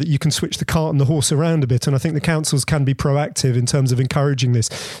switch the cart and the horse around a bit, and I think the councils can be proactive in terms of encouraging this.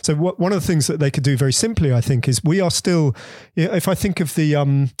 So one of the things that they could do very simply, I think, is we are still, if I think of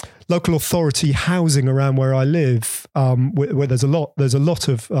the local authority housing around where I live, where there's a lot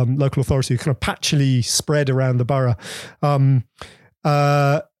of local authority kind of patchily spread around the borough.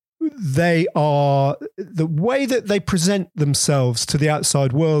 They are, the way that they present themselves to the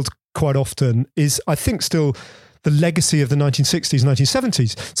outside world quite often is, I think, still the legacy of the 1960s,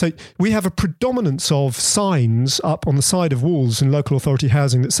 1970s. So we have a predominance of signs up on the side of walls in local authority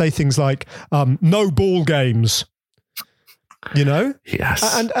housing that say things like, no ball games. Yes,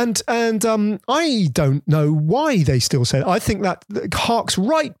 and I don't know why they still say it. I think that harks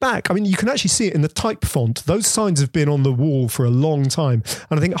right back. I mean, you can actually see it in the type font. Those signs have been on the wall for a long time,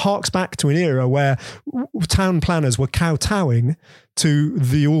 and I think it harks back to an era where town planners were kowtowing to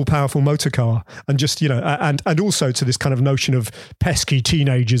the all-powerful motor car, and just and also to this kind of notion of pesky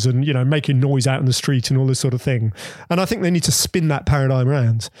teenagers and making noise out in the street and all this sort of thing. And I think they need to spin that paradigm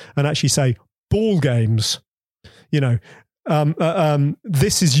around and actually say ball games.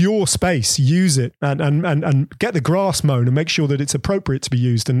 This is your space, use it, and get the grass mown and make sure that it's appropriate to be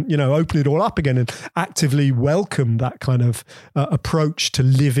used, and open it all up again and actively welcome that kind of approach to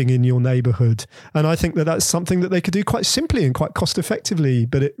living in your neighborhood. And I think that that's something that they could do quite simply and quite cost effectively,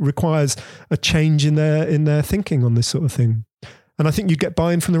 but it requires a change in their thinking on this sort of thing. And I think you'd get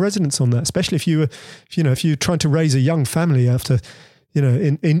buy-in from the residents on that, especially if you're trying to raise a young family after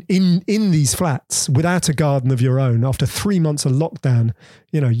in these flats without a garden of your own after 3 months of lockdown.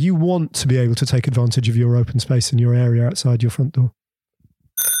 You want to be able to take advantage of your open space in your area outside your front door.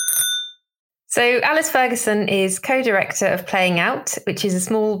 So Alice Ferguson is co-director of Playing Out, which is a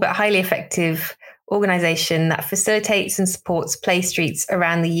small but highly effective organisation that facilitates and supports play streets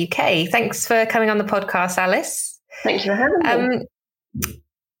around the UK. Thanks for coming on the podcast, Alice. Thank you for having me.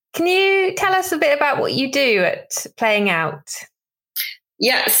 Can you tell us a bit about what you do at Playing Out?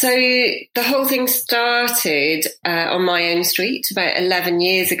 Yeah, so the whole thing started on my own street about 11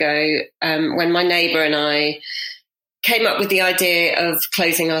 years ago when my neighbour and I came up with the idea of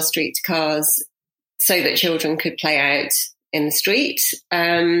closing our street to cars so that children could play out in the street.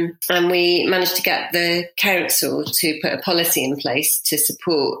 And we managed to get the council to put a policy in place to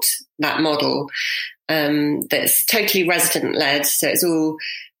support that model that's totally resident-led. So it's all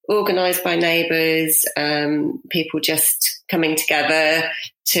organised by neighbours, people just coming together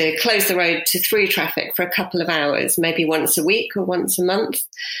to close the road to through traffic for a couple of hours, maybe once a week or once a month.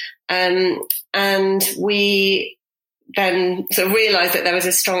 And we then sort of realised that there was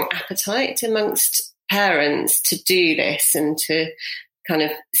a strong appetite amongst parents to do this and to kind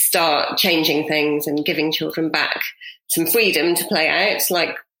of start changing things and giving children back some freedom to play out,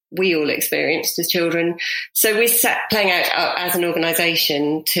 like we all experienced as children. So we set Playing Out up as an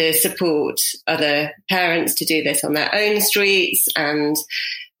organisation to support other parents to do this on their own streets, and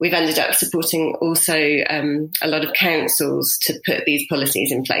we've ended up supporting also a lot of councils to put these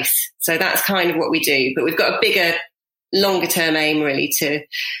policies in place. So that's kind of what we do, but we've got a bigger, longer term aim really to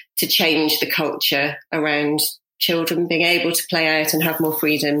change the culture around children being able to play out and have more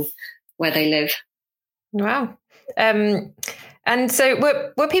freedom where they live. Wow. And so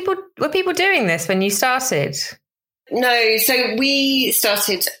were people doing this when you started? No, so we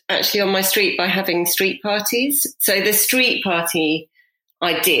started actually on my street by having street parties. So the street party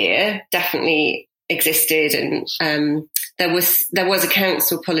idea definitely existed, and there was a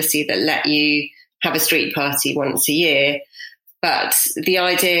council policy that let you have a street party once a year. But the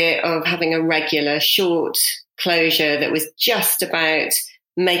idea of having a regular short closure that was just about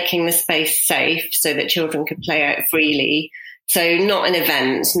making the space safe so that children could play out freely. So not an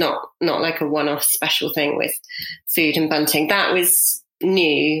event, not like a one-off special thing with food and bunting. That was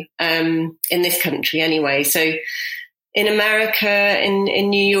new in this country anyway. So in America, in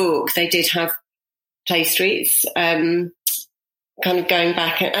New York, they did have play streets, kind of going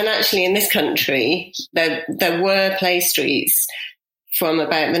back. And actually in this country, there were play streets from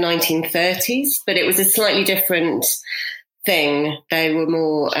about the 1930s, but it was a slightly different thing. They were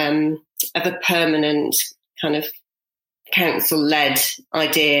more of a permanent kind of council-led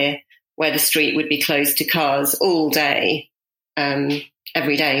idea where the street would be closed to cars all day,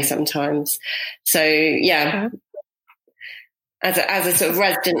 every day sometimes. So, yeah, as a sort of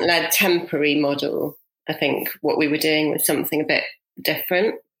resident-led temporary model, I think what we were doing was something a bit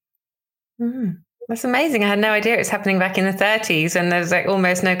different. That's amazing. I had no idea it was happening back in the 30s and there's like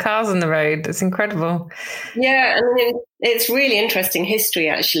almost no cars on the road. That's incredible. Yeah, I mean, it's really interesting history,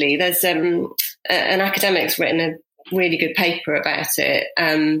 actually. There's an academic's written a really good paper about it,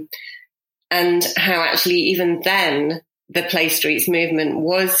 and how actually even then the Play Streets movement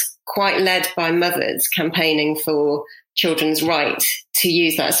was quite led by mothers campaigning for children's right to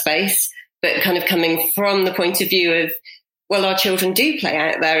use that space, but kind of coming from the point of view of, well, our children do play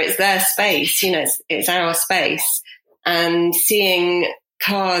out there. It's their space, you know, it's our space. And seeing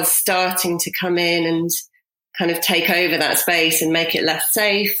cars starting to come in and kind of take over that space and make it less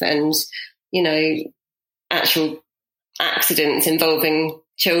safe, and, you know, actual accidents involving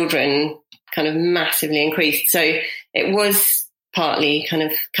children kind of massively increased. So it was partly kind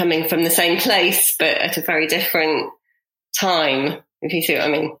of coming from the same place, but at a very different time, if you see what I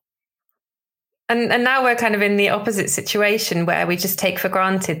mean. And now we're kind of in the opposite situation where we just take for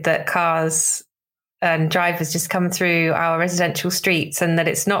granted that cars and drivers just come through our residential streets and that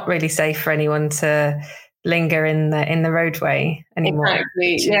it's not really safe for anyone to linger in the roadway anymore.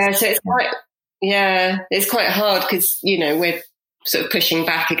 Exactly. Yeah. So it's quite hard because, you know, we're sort of pushing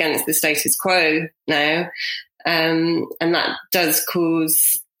back against the status quo now. And that does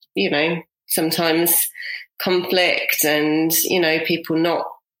cause, you know, sometimes conflict and, you know, people not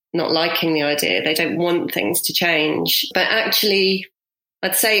liking the idea. They don't want things to change. But actually,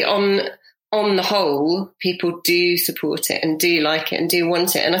 I'd say on the whole, people do support it and do like it and do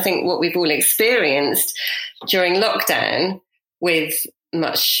want it. And I think what we've all experienced during lockdown with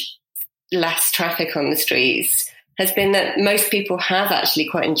much less traffic on the streets has been that most people have actually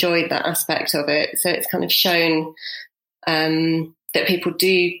quite enjoyed that aspect of it. So it's kind of shown that people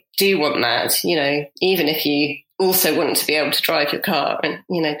do want that, you know, even if you also want to be able to drive your car. And,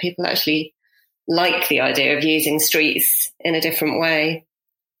 you know, people actually like the idea of using streets in a different way.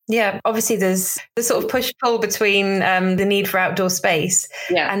 Yeah, obviously there's the sort of push-pull between the need for outdoor space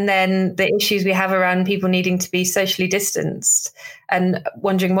and then the issues we have around people needing to be socially distanced, and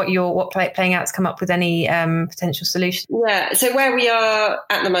wondering what Playing Out's come up with any potential solutions. Yeah, so where we are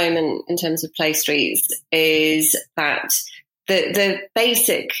at the moment in terms of play streets is that the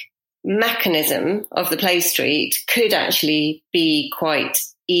basic mechanism of the play street could actually be quite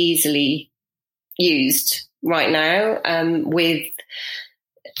easily used right now, with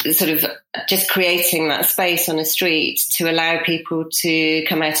sort of just creating that space on a street to allow people to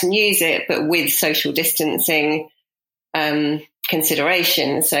come out and use it, but with social distancing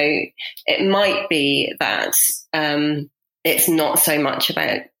consideration. So it might be that it's not so much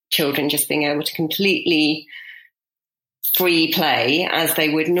about children just being able to completely free play as they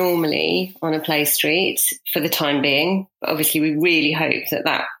would normally on a play street for the time being. But obviously, we really hope that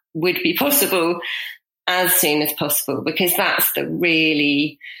that would be possible as soon as possible, because that's the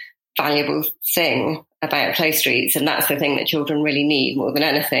really valuable thing about play streets. And that's the thing that children really need more than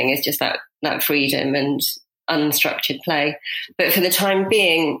anything, is just that freedom and unstructured play. But for the time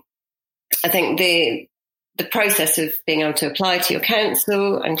being, I think the process of being able to apply to your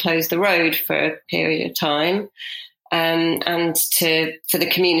council and close the road for a period of time, and for the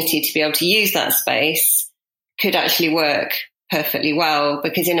community to be able to use that space could actually work perfectly well,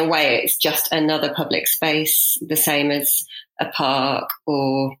 because in a way it's just another public space, the same as a park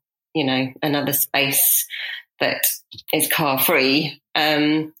or, another space that is car free.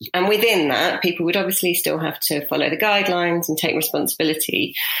 And within that, people would obviously still have to follow the guidelines and take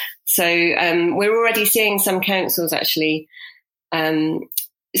responsibility. So we're already seeing some councils actually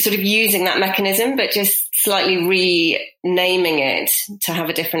sort of using that mechanism, but just slightly renaming it to have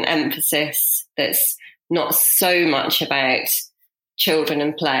a different emphasis that's not so much about children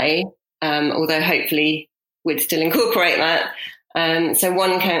and play, although hopefully would still incorporate that. So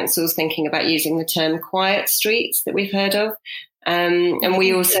one council's thinking about using the term quiet streets that we've heard of. And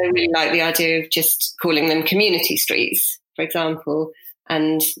we also really like the idea of just calling them community streets, for example.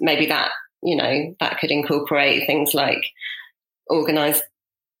 And maybe that, that could incorporate things like organised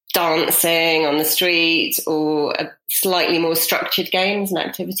dancing on the street or slightly more structured games and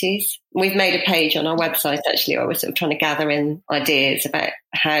activities. We've made a page on our website, actually, where we're sort of trying to gather in ideas about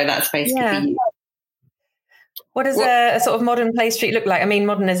how that space could be used. What does a sort of modern play street look like? I mean,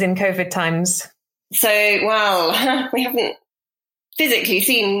 modern as in COVID times. So, well, we haven't physically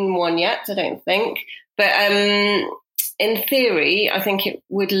seen one yet, I don't think. But in theory, I think it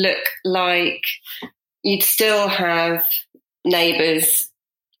would look like you'd still have neighbours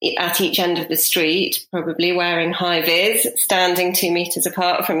at each end of the street, probably wearing high vis, standing 2 meters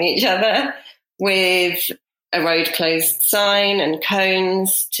apart from each other, with a road closed sign and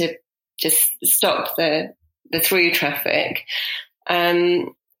cones to just stop the through traffic.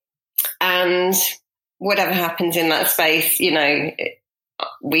 And whatever happens in that space,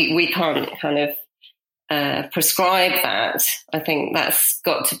 we can't kind of prescribe that. I think that's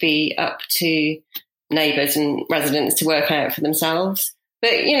got to be up to neighbours and residents to work out for themselves.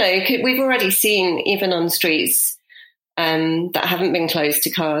 But, we've already seen, even on streets that haven't been closed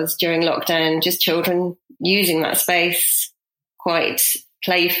to cars during lockdown, just children using that space quite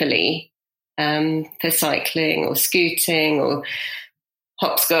playfully for cycling or scooting or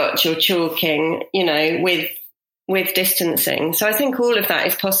hopscotch or chalking, with distancing. So I think all of that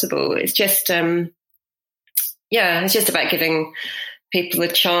is possible. It's just, it's just about giving people a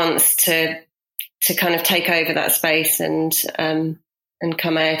chance to kind of take over that space and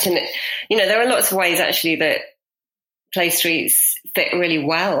come out. And, there are lots of ways actually that play streets fit really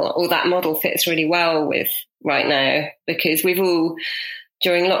well, or that model fits really well with right now, because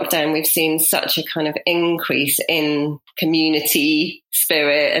during lockdown, we've seen such a kind of increase in community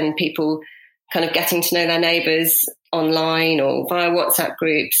spirit and people kind of getting to know their neighbours online or via WhatsApp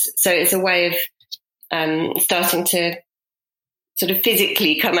groups. So it's a way of starting to sort of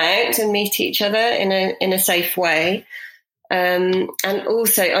physically come out and meet each other in a safe way. And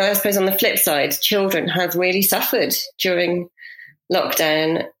also, I suppose on the flip side, children have really suffered during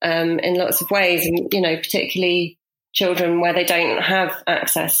lockdown in lots of ways, and particularly children where they don't have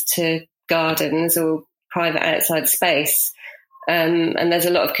access to gardens or private outside space. And there's a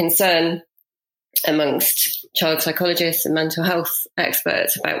lot of concern amongst child psychologists and mental health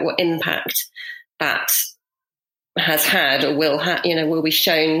experts about what impact that has had or will be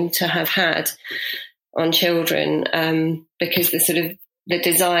shown to have had on children, because the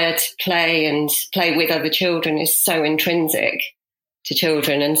desire to play and play with other children is so intrinsic to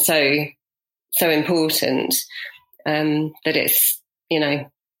children and so important, that it's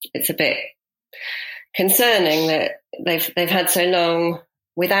a bit concerning that they've had so long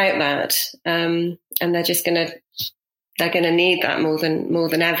without that, and they're gonna need that more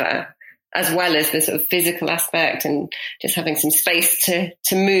than ever, as well as the sort of physical aspect and just having some space to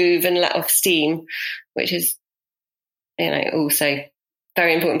move and let off steam, which is also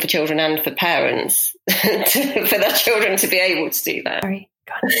very important for children and for parents for their children to be able to do that. Sorry.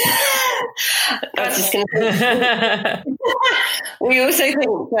 I was just going to we also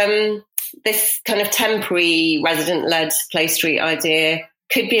think this kind of temporary resident-led play street idea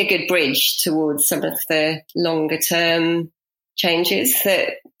could be a good bridge towards some of the longer term changes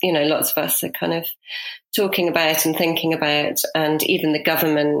that lots of us are kind of talking about and thinking about, and even the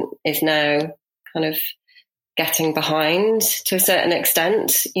government is now kind of getting behind to a certain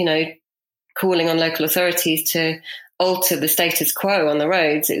extent, calling on local authorities to alter the status quo on the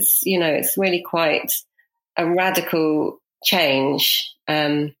roads. It's really quite a radical change.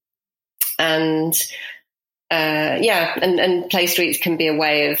 And play streets can be a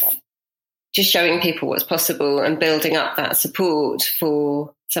way of just showing people what's possible and building up that support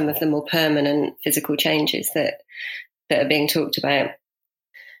for some of the more permanent physical changes that are being talked about.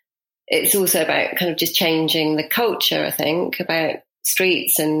 It's also about kind of just changing the culture, I think, about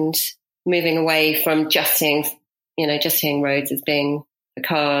streets and moving away from just seeing roads as being for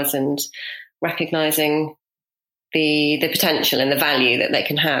cars, and recognizing the potential and the value that they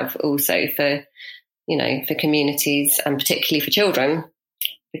can have also for communities, and particularly for children,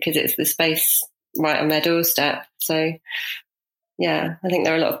 because it's the space right on their doorstep. So, yeah, I think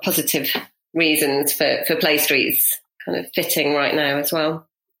there are a lot of positive reasons for play streets kind of fitting right now as well.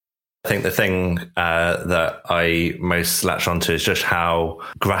 I think the thing that I most latch onto is just how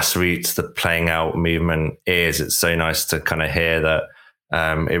grassroots the playing out movement is. It's so nice to kind of hear that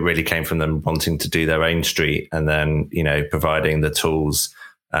it really came from them wanting to do their own street, and then, providing the tools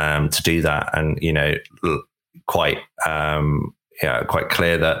to do that. And, quite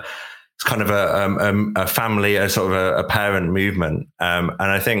clear that it's kind of a family, a sort of a parent movement. And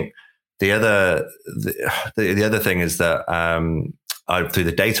I think the other thing is that through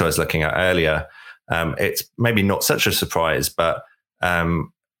the data I was looking at earlier, it's maybe not such a surprise, but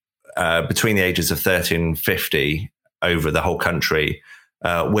between the ages of 30 and 50 over the whole country,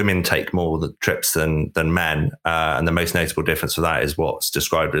 women take more trips than men, and the most notable difference for that is what's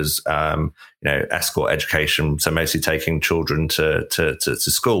described as escort education, so mostly taking children to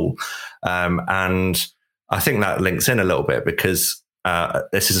school, and I think that links in a little bit because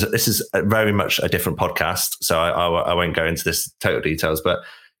this is very much a different podcast, so I won't go into this total details, but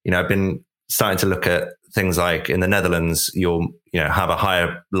I've been starting to look at things like in the Netherlands, you'll have a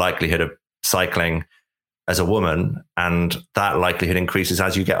higher likelihood of cycling as a woman, and that likelihood increases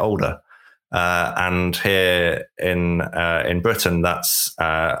as you get older. And here in Britain, that's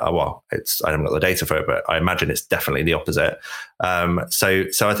I haven't got the data for it, but I imagine it's definitely the opposite.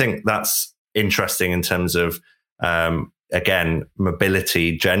 So I think that's interesting in terms of again,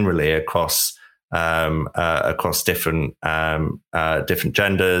 mobility generally across different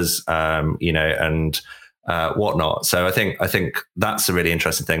genders, and whatnot. So I think that's a really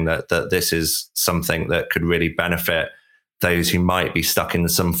interesting thing, that this is something that could really benefit those who might be stuck in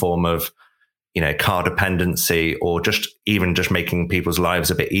some form of car dependency, or just making people's lives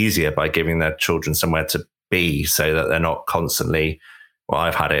a bit easier by giving their children somewhere to be, so that they're not constantly. Well,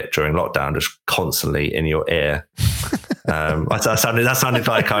 I've had it during lockdown, just constantly in your ear. That sounded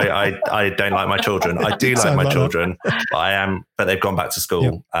like I don't like my children. I do like my children, but they've gone back to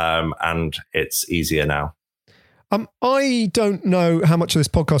school, and it's easier now. I don't know how much of this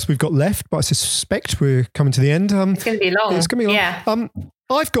podcast we've got left, but I suspect we're coming to the end. It's going to be long. It's going to be long. Yeah.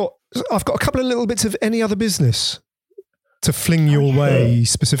 I've got a couple of little bits of any other business to fling your way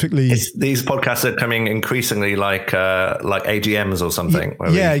specifically. These podcasts are coming increasingly like AGMs or something.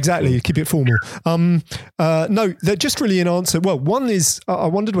 Yeah, exactly. Keep it formal. No, they're just really an answer. Well, one is I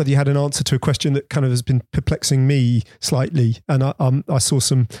wondered whether you had an answer to a question that kind of has been perplexing me slightly, and I saw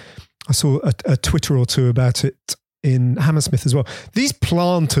a Twitter or two about it in Hammersmith as well. These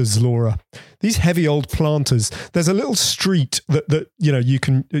planters, Laura, these heavy old planters, there's a little street that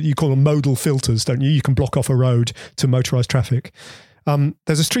you call them modal filters, don't you? You can block off a road to motorised traffic.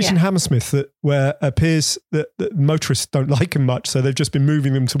 There's a street in Hammersmith where it appears that motorists don't like them much, so they've just been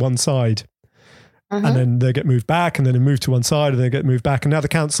moving them to one side. And then they get moved back, and then they move to one side, and they get moved back. And now the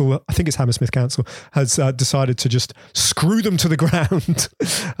council, I think it's Hammersmith Council, has decided to just screw them to the ground.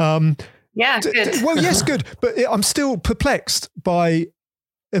 Yeah, good. Well, yes, good. But I'm still perplexed by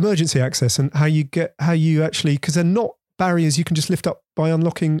emergency access and how you actually, because they're not barriers you can just lift up by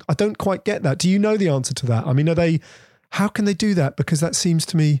unlocking. I don't quite get that. Do you know the answer to that? I mean, how can they do that? Because that seems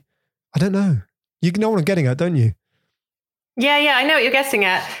to me, I don't know. You know what I'm getting at, don't you? Yeah, I know what you're getting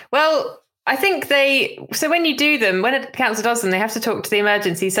at. Well, I think when you do them, when a council does them, they have to talk to the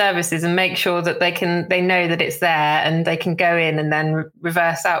emergency services and make sure that they know that it's there, and they can go in and then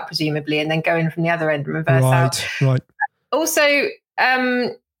reverse out, presumably, and then go in from the other end and reverse out. Right. Also,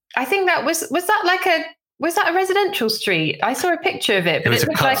 I think that was that a residential street? I saw a picture of it. But it was a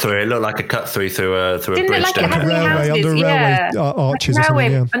cut through. It looked like a cut through a bridge. Didn't it like it had under railway arches or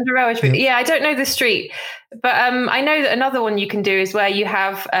something? Under railway street. Yeah, I don't know the street, but I know that another one you can do is where you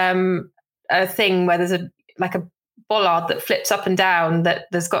have a thing where there's a bollard that flips up and down that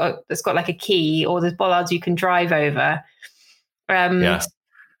that's got like a key, or there's bollards you can drive over. Yeah,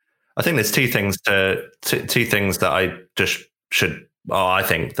 I think there's two things that I just should. Oh, I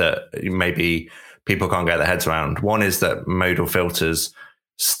think that maybe people can't get their heads around. One is that modal filters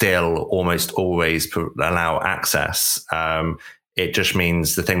still almost always allow access. It just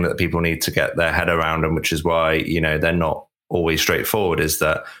means the thing that people need to get their head around, and which is why, they're not always straightforward, is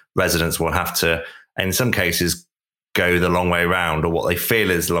that residents will have to, in some cases, go the long way around, or what they feel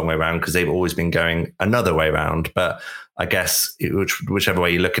is the long way around, because they've always been going another way around. But I guess whichever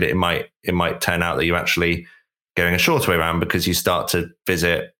way you look at it, it might turn out that you're actually going a shorter way around, because you start to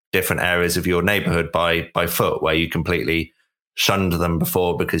visit different areas of your neighborhood by foot, where you completely shunned them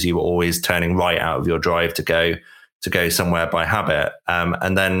before because you were always turning right out of your drive to go somewhere by habit.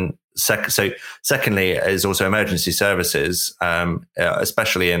 And then secondly is also emergency services,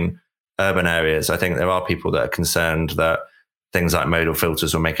 especially in urban areas. I think there are people that are concerned that things like modal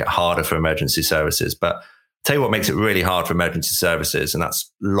filters will make it harder for emergency services. But I'll tell you what makes it really hard for emergency services, and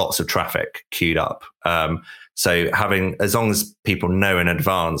that's lots of traffic queued up. So as long as people know in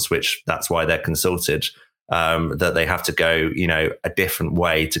advance, which that's why they're consulted, that they have to go, a different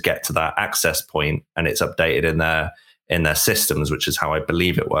way to get to that access point, and it's updated in their systems, which is how I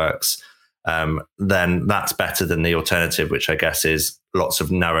believe it works, then that's better than the alternative, which I guess is lots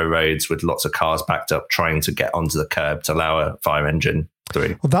of narrow roads with lots of cars backed up trying to get onto the curb to allow a fire engine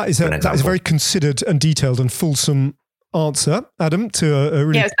through. Well, that is a very considered and detailed and fulsome answer, Adam, to a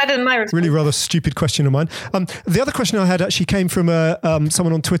really, it's better than my response. Really rather stupid question of mine. The other question I had actually came from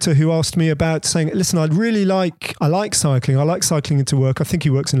someone on Twitter who asked me about saying, listen, I like cycling. I like cycling into work. I think he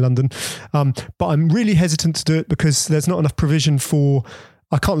works in London. But I'm really hesitant to do it because there's not enough provision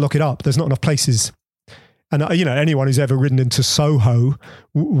I can't lock it up. There's not enough places. And, anyone who's ever ridden into Soho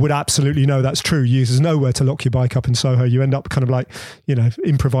would absolutely know that's true. There's nowhere to lock your bike up in Soho. You end up kind of like,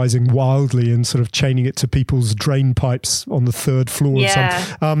 improvising wildly and sort of chaining it to people's drain pipes on the third floor. Yeah.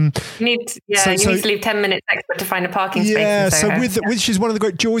 You need to leave 10 minutes extra to find a parking space. Yeah. So which is one of the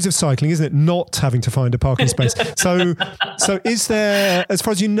great joys of cycling, isn't it? Not having to find a parking space. So is there, as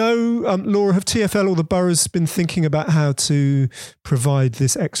far as you know, Laura, have TfL or the boroughs been thinking about how to provide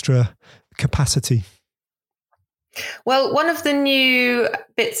this extra capacity? Well, one of the new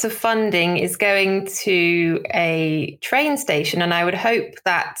bits of funding is going to a train station, and I would hope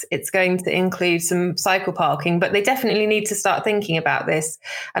that it's going to include some cycle parking, but they definitely need to start thinking about this.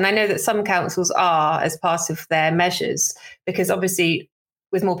 And I know that some councils are, as part of their measures, because obviously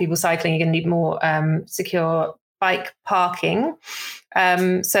with more people cycling, you're going to need more secure bike parking.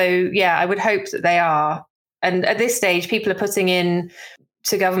 I would hope that they are. And at this stage, people are putting in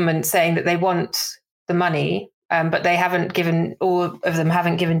to government saying that they want the money. But they haven't given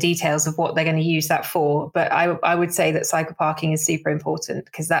details of what they're going to use that for. But I would say that cycle parking is super important,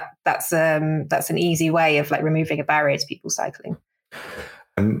 because that's an easy way of like removing a barrier to people cycling.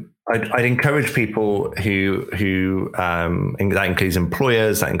 I'd encourage people who that includes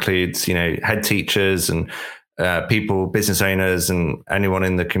employers, that includes head teachers and business owners and anyone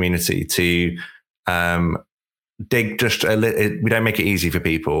in the community to dig just a little. We don't make it easy for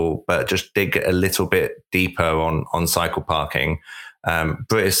people, but just dig a little bit deeper on cycle parking.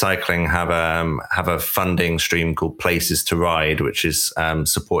 British Cycling have a funding stream called Places to Ride, which is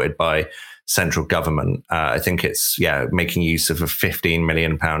supported by central government. I think it's making use of a £15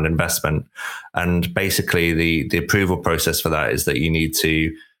 million investment, and basically the approval process for that is that you need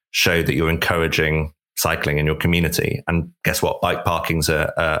to show that you're encouraging cycling in your community. And guess what? Bike parking's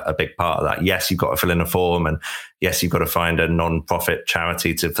a big part of that. Yes, you've got to fill in a form, and yes, you've got to find a non-profit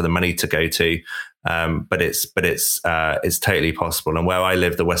charity for the money to go to. But it's totally possible. And where I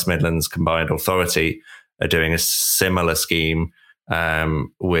live, the West Midlands Combined Authority are doing a similar scheme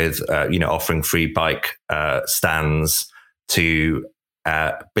with offering free bike stands to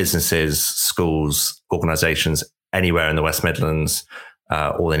businesses, schools, organisations anywhere in the West Midlands.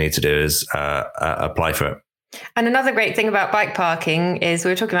 All they need to do is apply for it. And another great thing about bike parking is,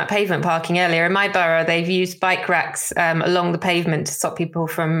 we were talking about pavement parking earlier. In my borough, they've used bike racks along the pavement to stop people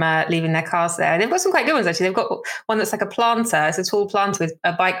from leaving their cars there. And they've got some quite good ones, actually. They've got one that's like a planter. It's a tall planter with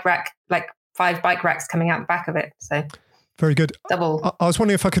a bike rack, like 5 bike racks coming out the back of it. So very good. Double. I was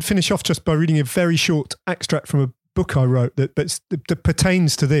wondering if I could finish off just by reading a very short extract from a book I wrote that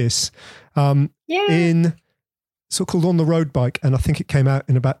pertains to this. In so-called On the Road Bike, and I think it came out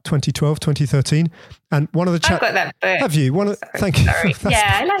in about 2012, 2013. And one of the I've got that book. Have you? Thank you. Sorry.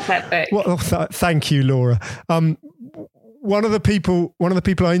 Yeah, I like that book. Well, thank you, Laura. One of the people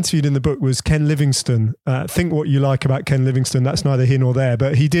I interviewed in the book was Ken Livingstone. Think what you like about Ken Livingstone. That's neither here nor there.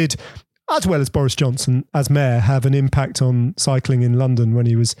 But he did, as well as Boris Johnson as mayor, have an impact on cycling in London when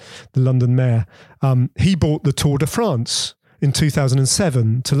he was the London mayor. He brought the Tour de France in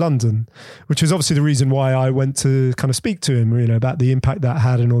 2007 to London, which was obviously the reason why I went to kind of speak to him, about the impact that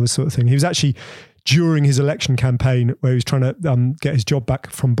had and all this sort of thing. He was actually, during his election campaign, where he was trying to get his job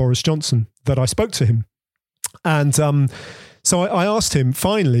back from Boris Johnson, that I spoke to him. And so I asked him,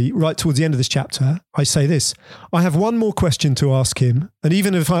 finally, right towards the end of this chapter, I say this: I have one more question to ask him. And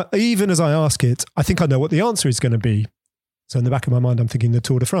even as I ask it, I think I know what the answer is going to be. So in the back of my mind, I'm thinking the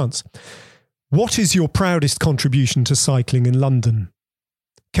Tour de France. What is your proudest contribution to cycling in London?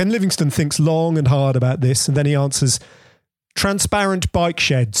 Ken Livingstone thinks long and hard about this, and then he answers, transparent bike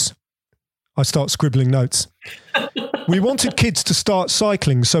sheds. I start scribbling notes. We wanted kids to start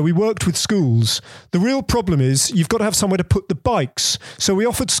cycling, so we worked with schools. The real problem is you've got to have somewhere to put the bikes. So we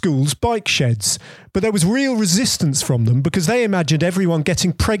offered schools bike sheds, but there was real resistance from them because they imagined everyone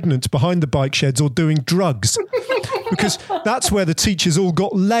getting pregnant behind the bike sheds or doing drugs. Because that's where the teachers all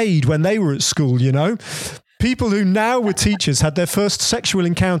got laid when they were at school, People who now were teachers had their first sexual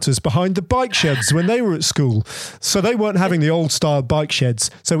encounters behind the bike sheds when they were at school. So they weren't having the old style bike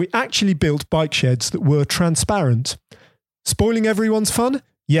sheds. So we actually built bike sheds that were transparent. Spoiling everyone's fun?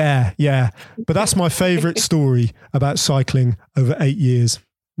 Yeah. But that's my favourite story about cycling over 8 years.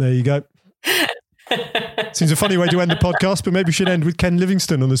 There you go. Seems a funny way to end the podcast, but maybe we should end with Ken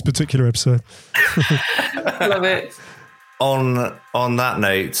Livingstone on this particular episode. Love it. On that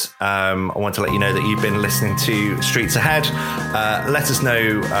note, I want to let you know that you've been listening to Streets Ahead. Let us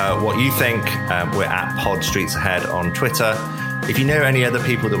know what you think. We're at Pod Streets Ahead on Twitter. If you know any other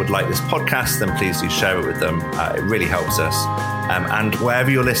people that would like this podcast, then please do share it with them. It really helps us. And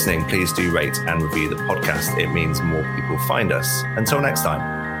wherever you're listening, please do rate and review the podcast. It means more people find us. Until next time.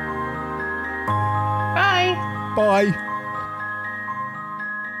 Bye.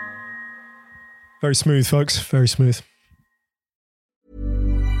 Very smooth, folks. Very smooth.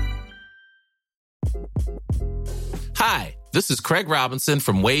 Hi, this is Craig Robinson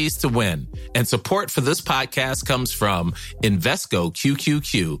from Ways to Win, and support for this podcast comes from Invesco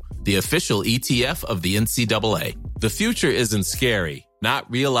QQQ, the official ETF of the NCAA. The future isn't scary. Not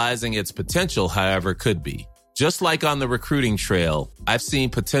realizing its potential, however, could be. Just like on the recruiting trail, I've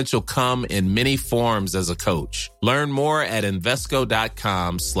seen potential come in many forms as a coach. Learn more at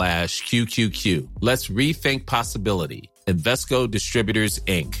Invesco.com/QQQ. Let's rethink possibility. Invesco Distributors,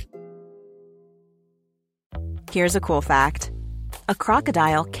 Inc. Here's a cool fact. A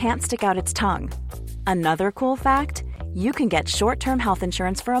crocodile can't stick out its tongue. Another cool fact, you can get short-term health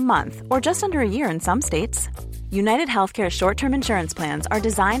insurance for a month or just under a year in some states. United Healthcare short-term insurance plans are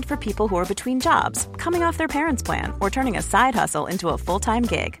designed for people who are between jobs, coming off their parents' plan, or turning a side hustle into a full-time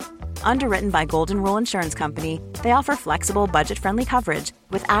gig. Underwritten by Golden Rule Insurance Company, they offer flexible, budget-friendly coverage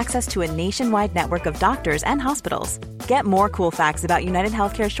with access to a nationwide network of doctors and hospitals. Get more cool facts about United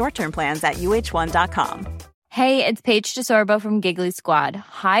Healthcare short-term plans at uh1.com. Hey, it's Paige DeSorbo from Giggly Squad.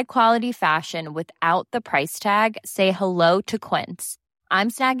 High quality fashion without the price tag. Say hello to Quince. I'm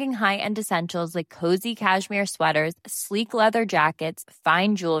snagging high-end essentials like cozy cashmere sweaters, sleek leather jackets,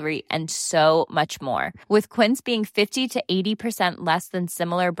 fine jewelry, and so much more. With Quince being 50 to 80% less than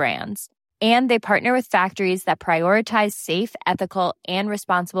similar brands. And they partner with factories that prioritize safe, ethical, and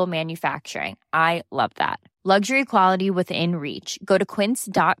responsible manufacturing. I love that. Luxury quality within reach. Go to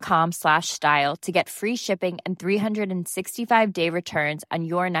quince.com/style to get free shipping and 365-day returns on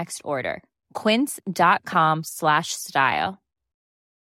your next order. Quince.com/style.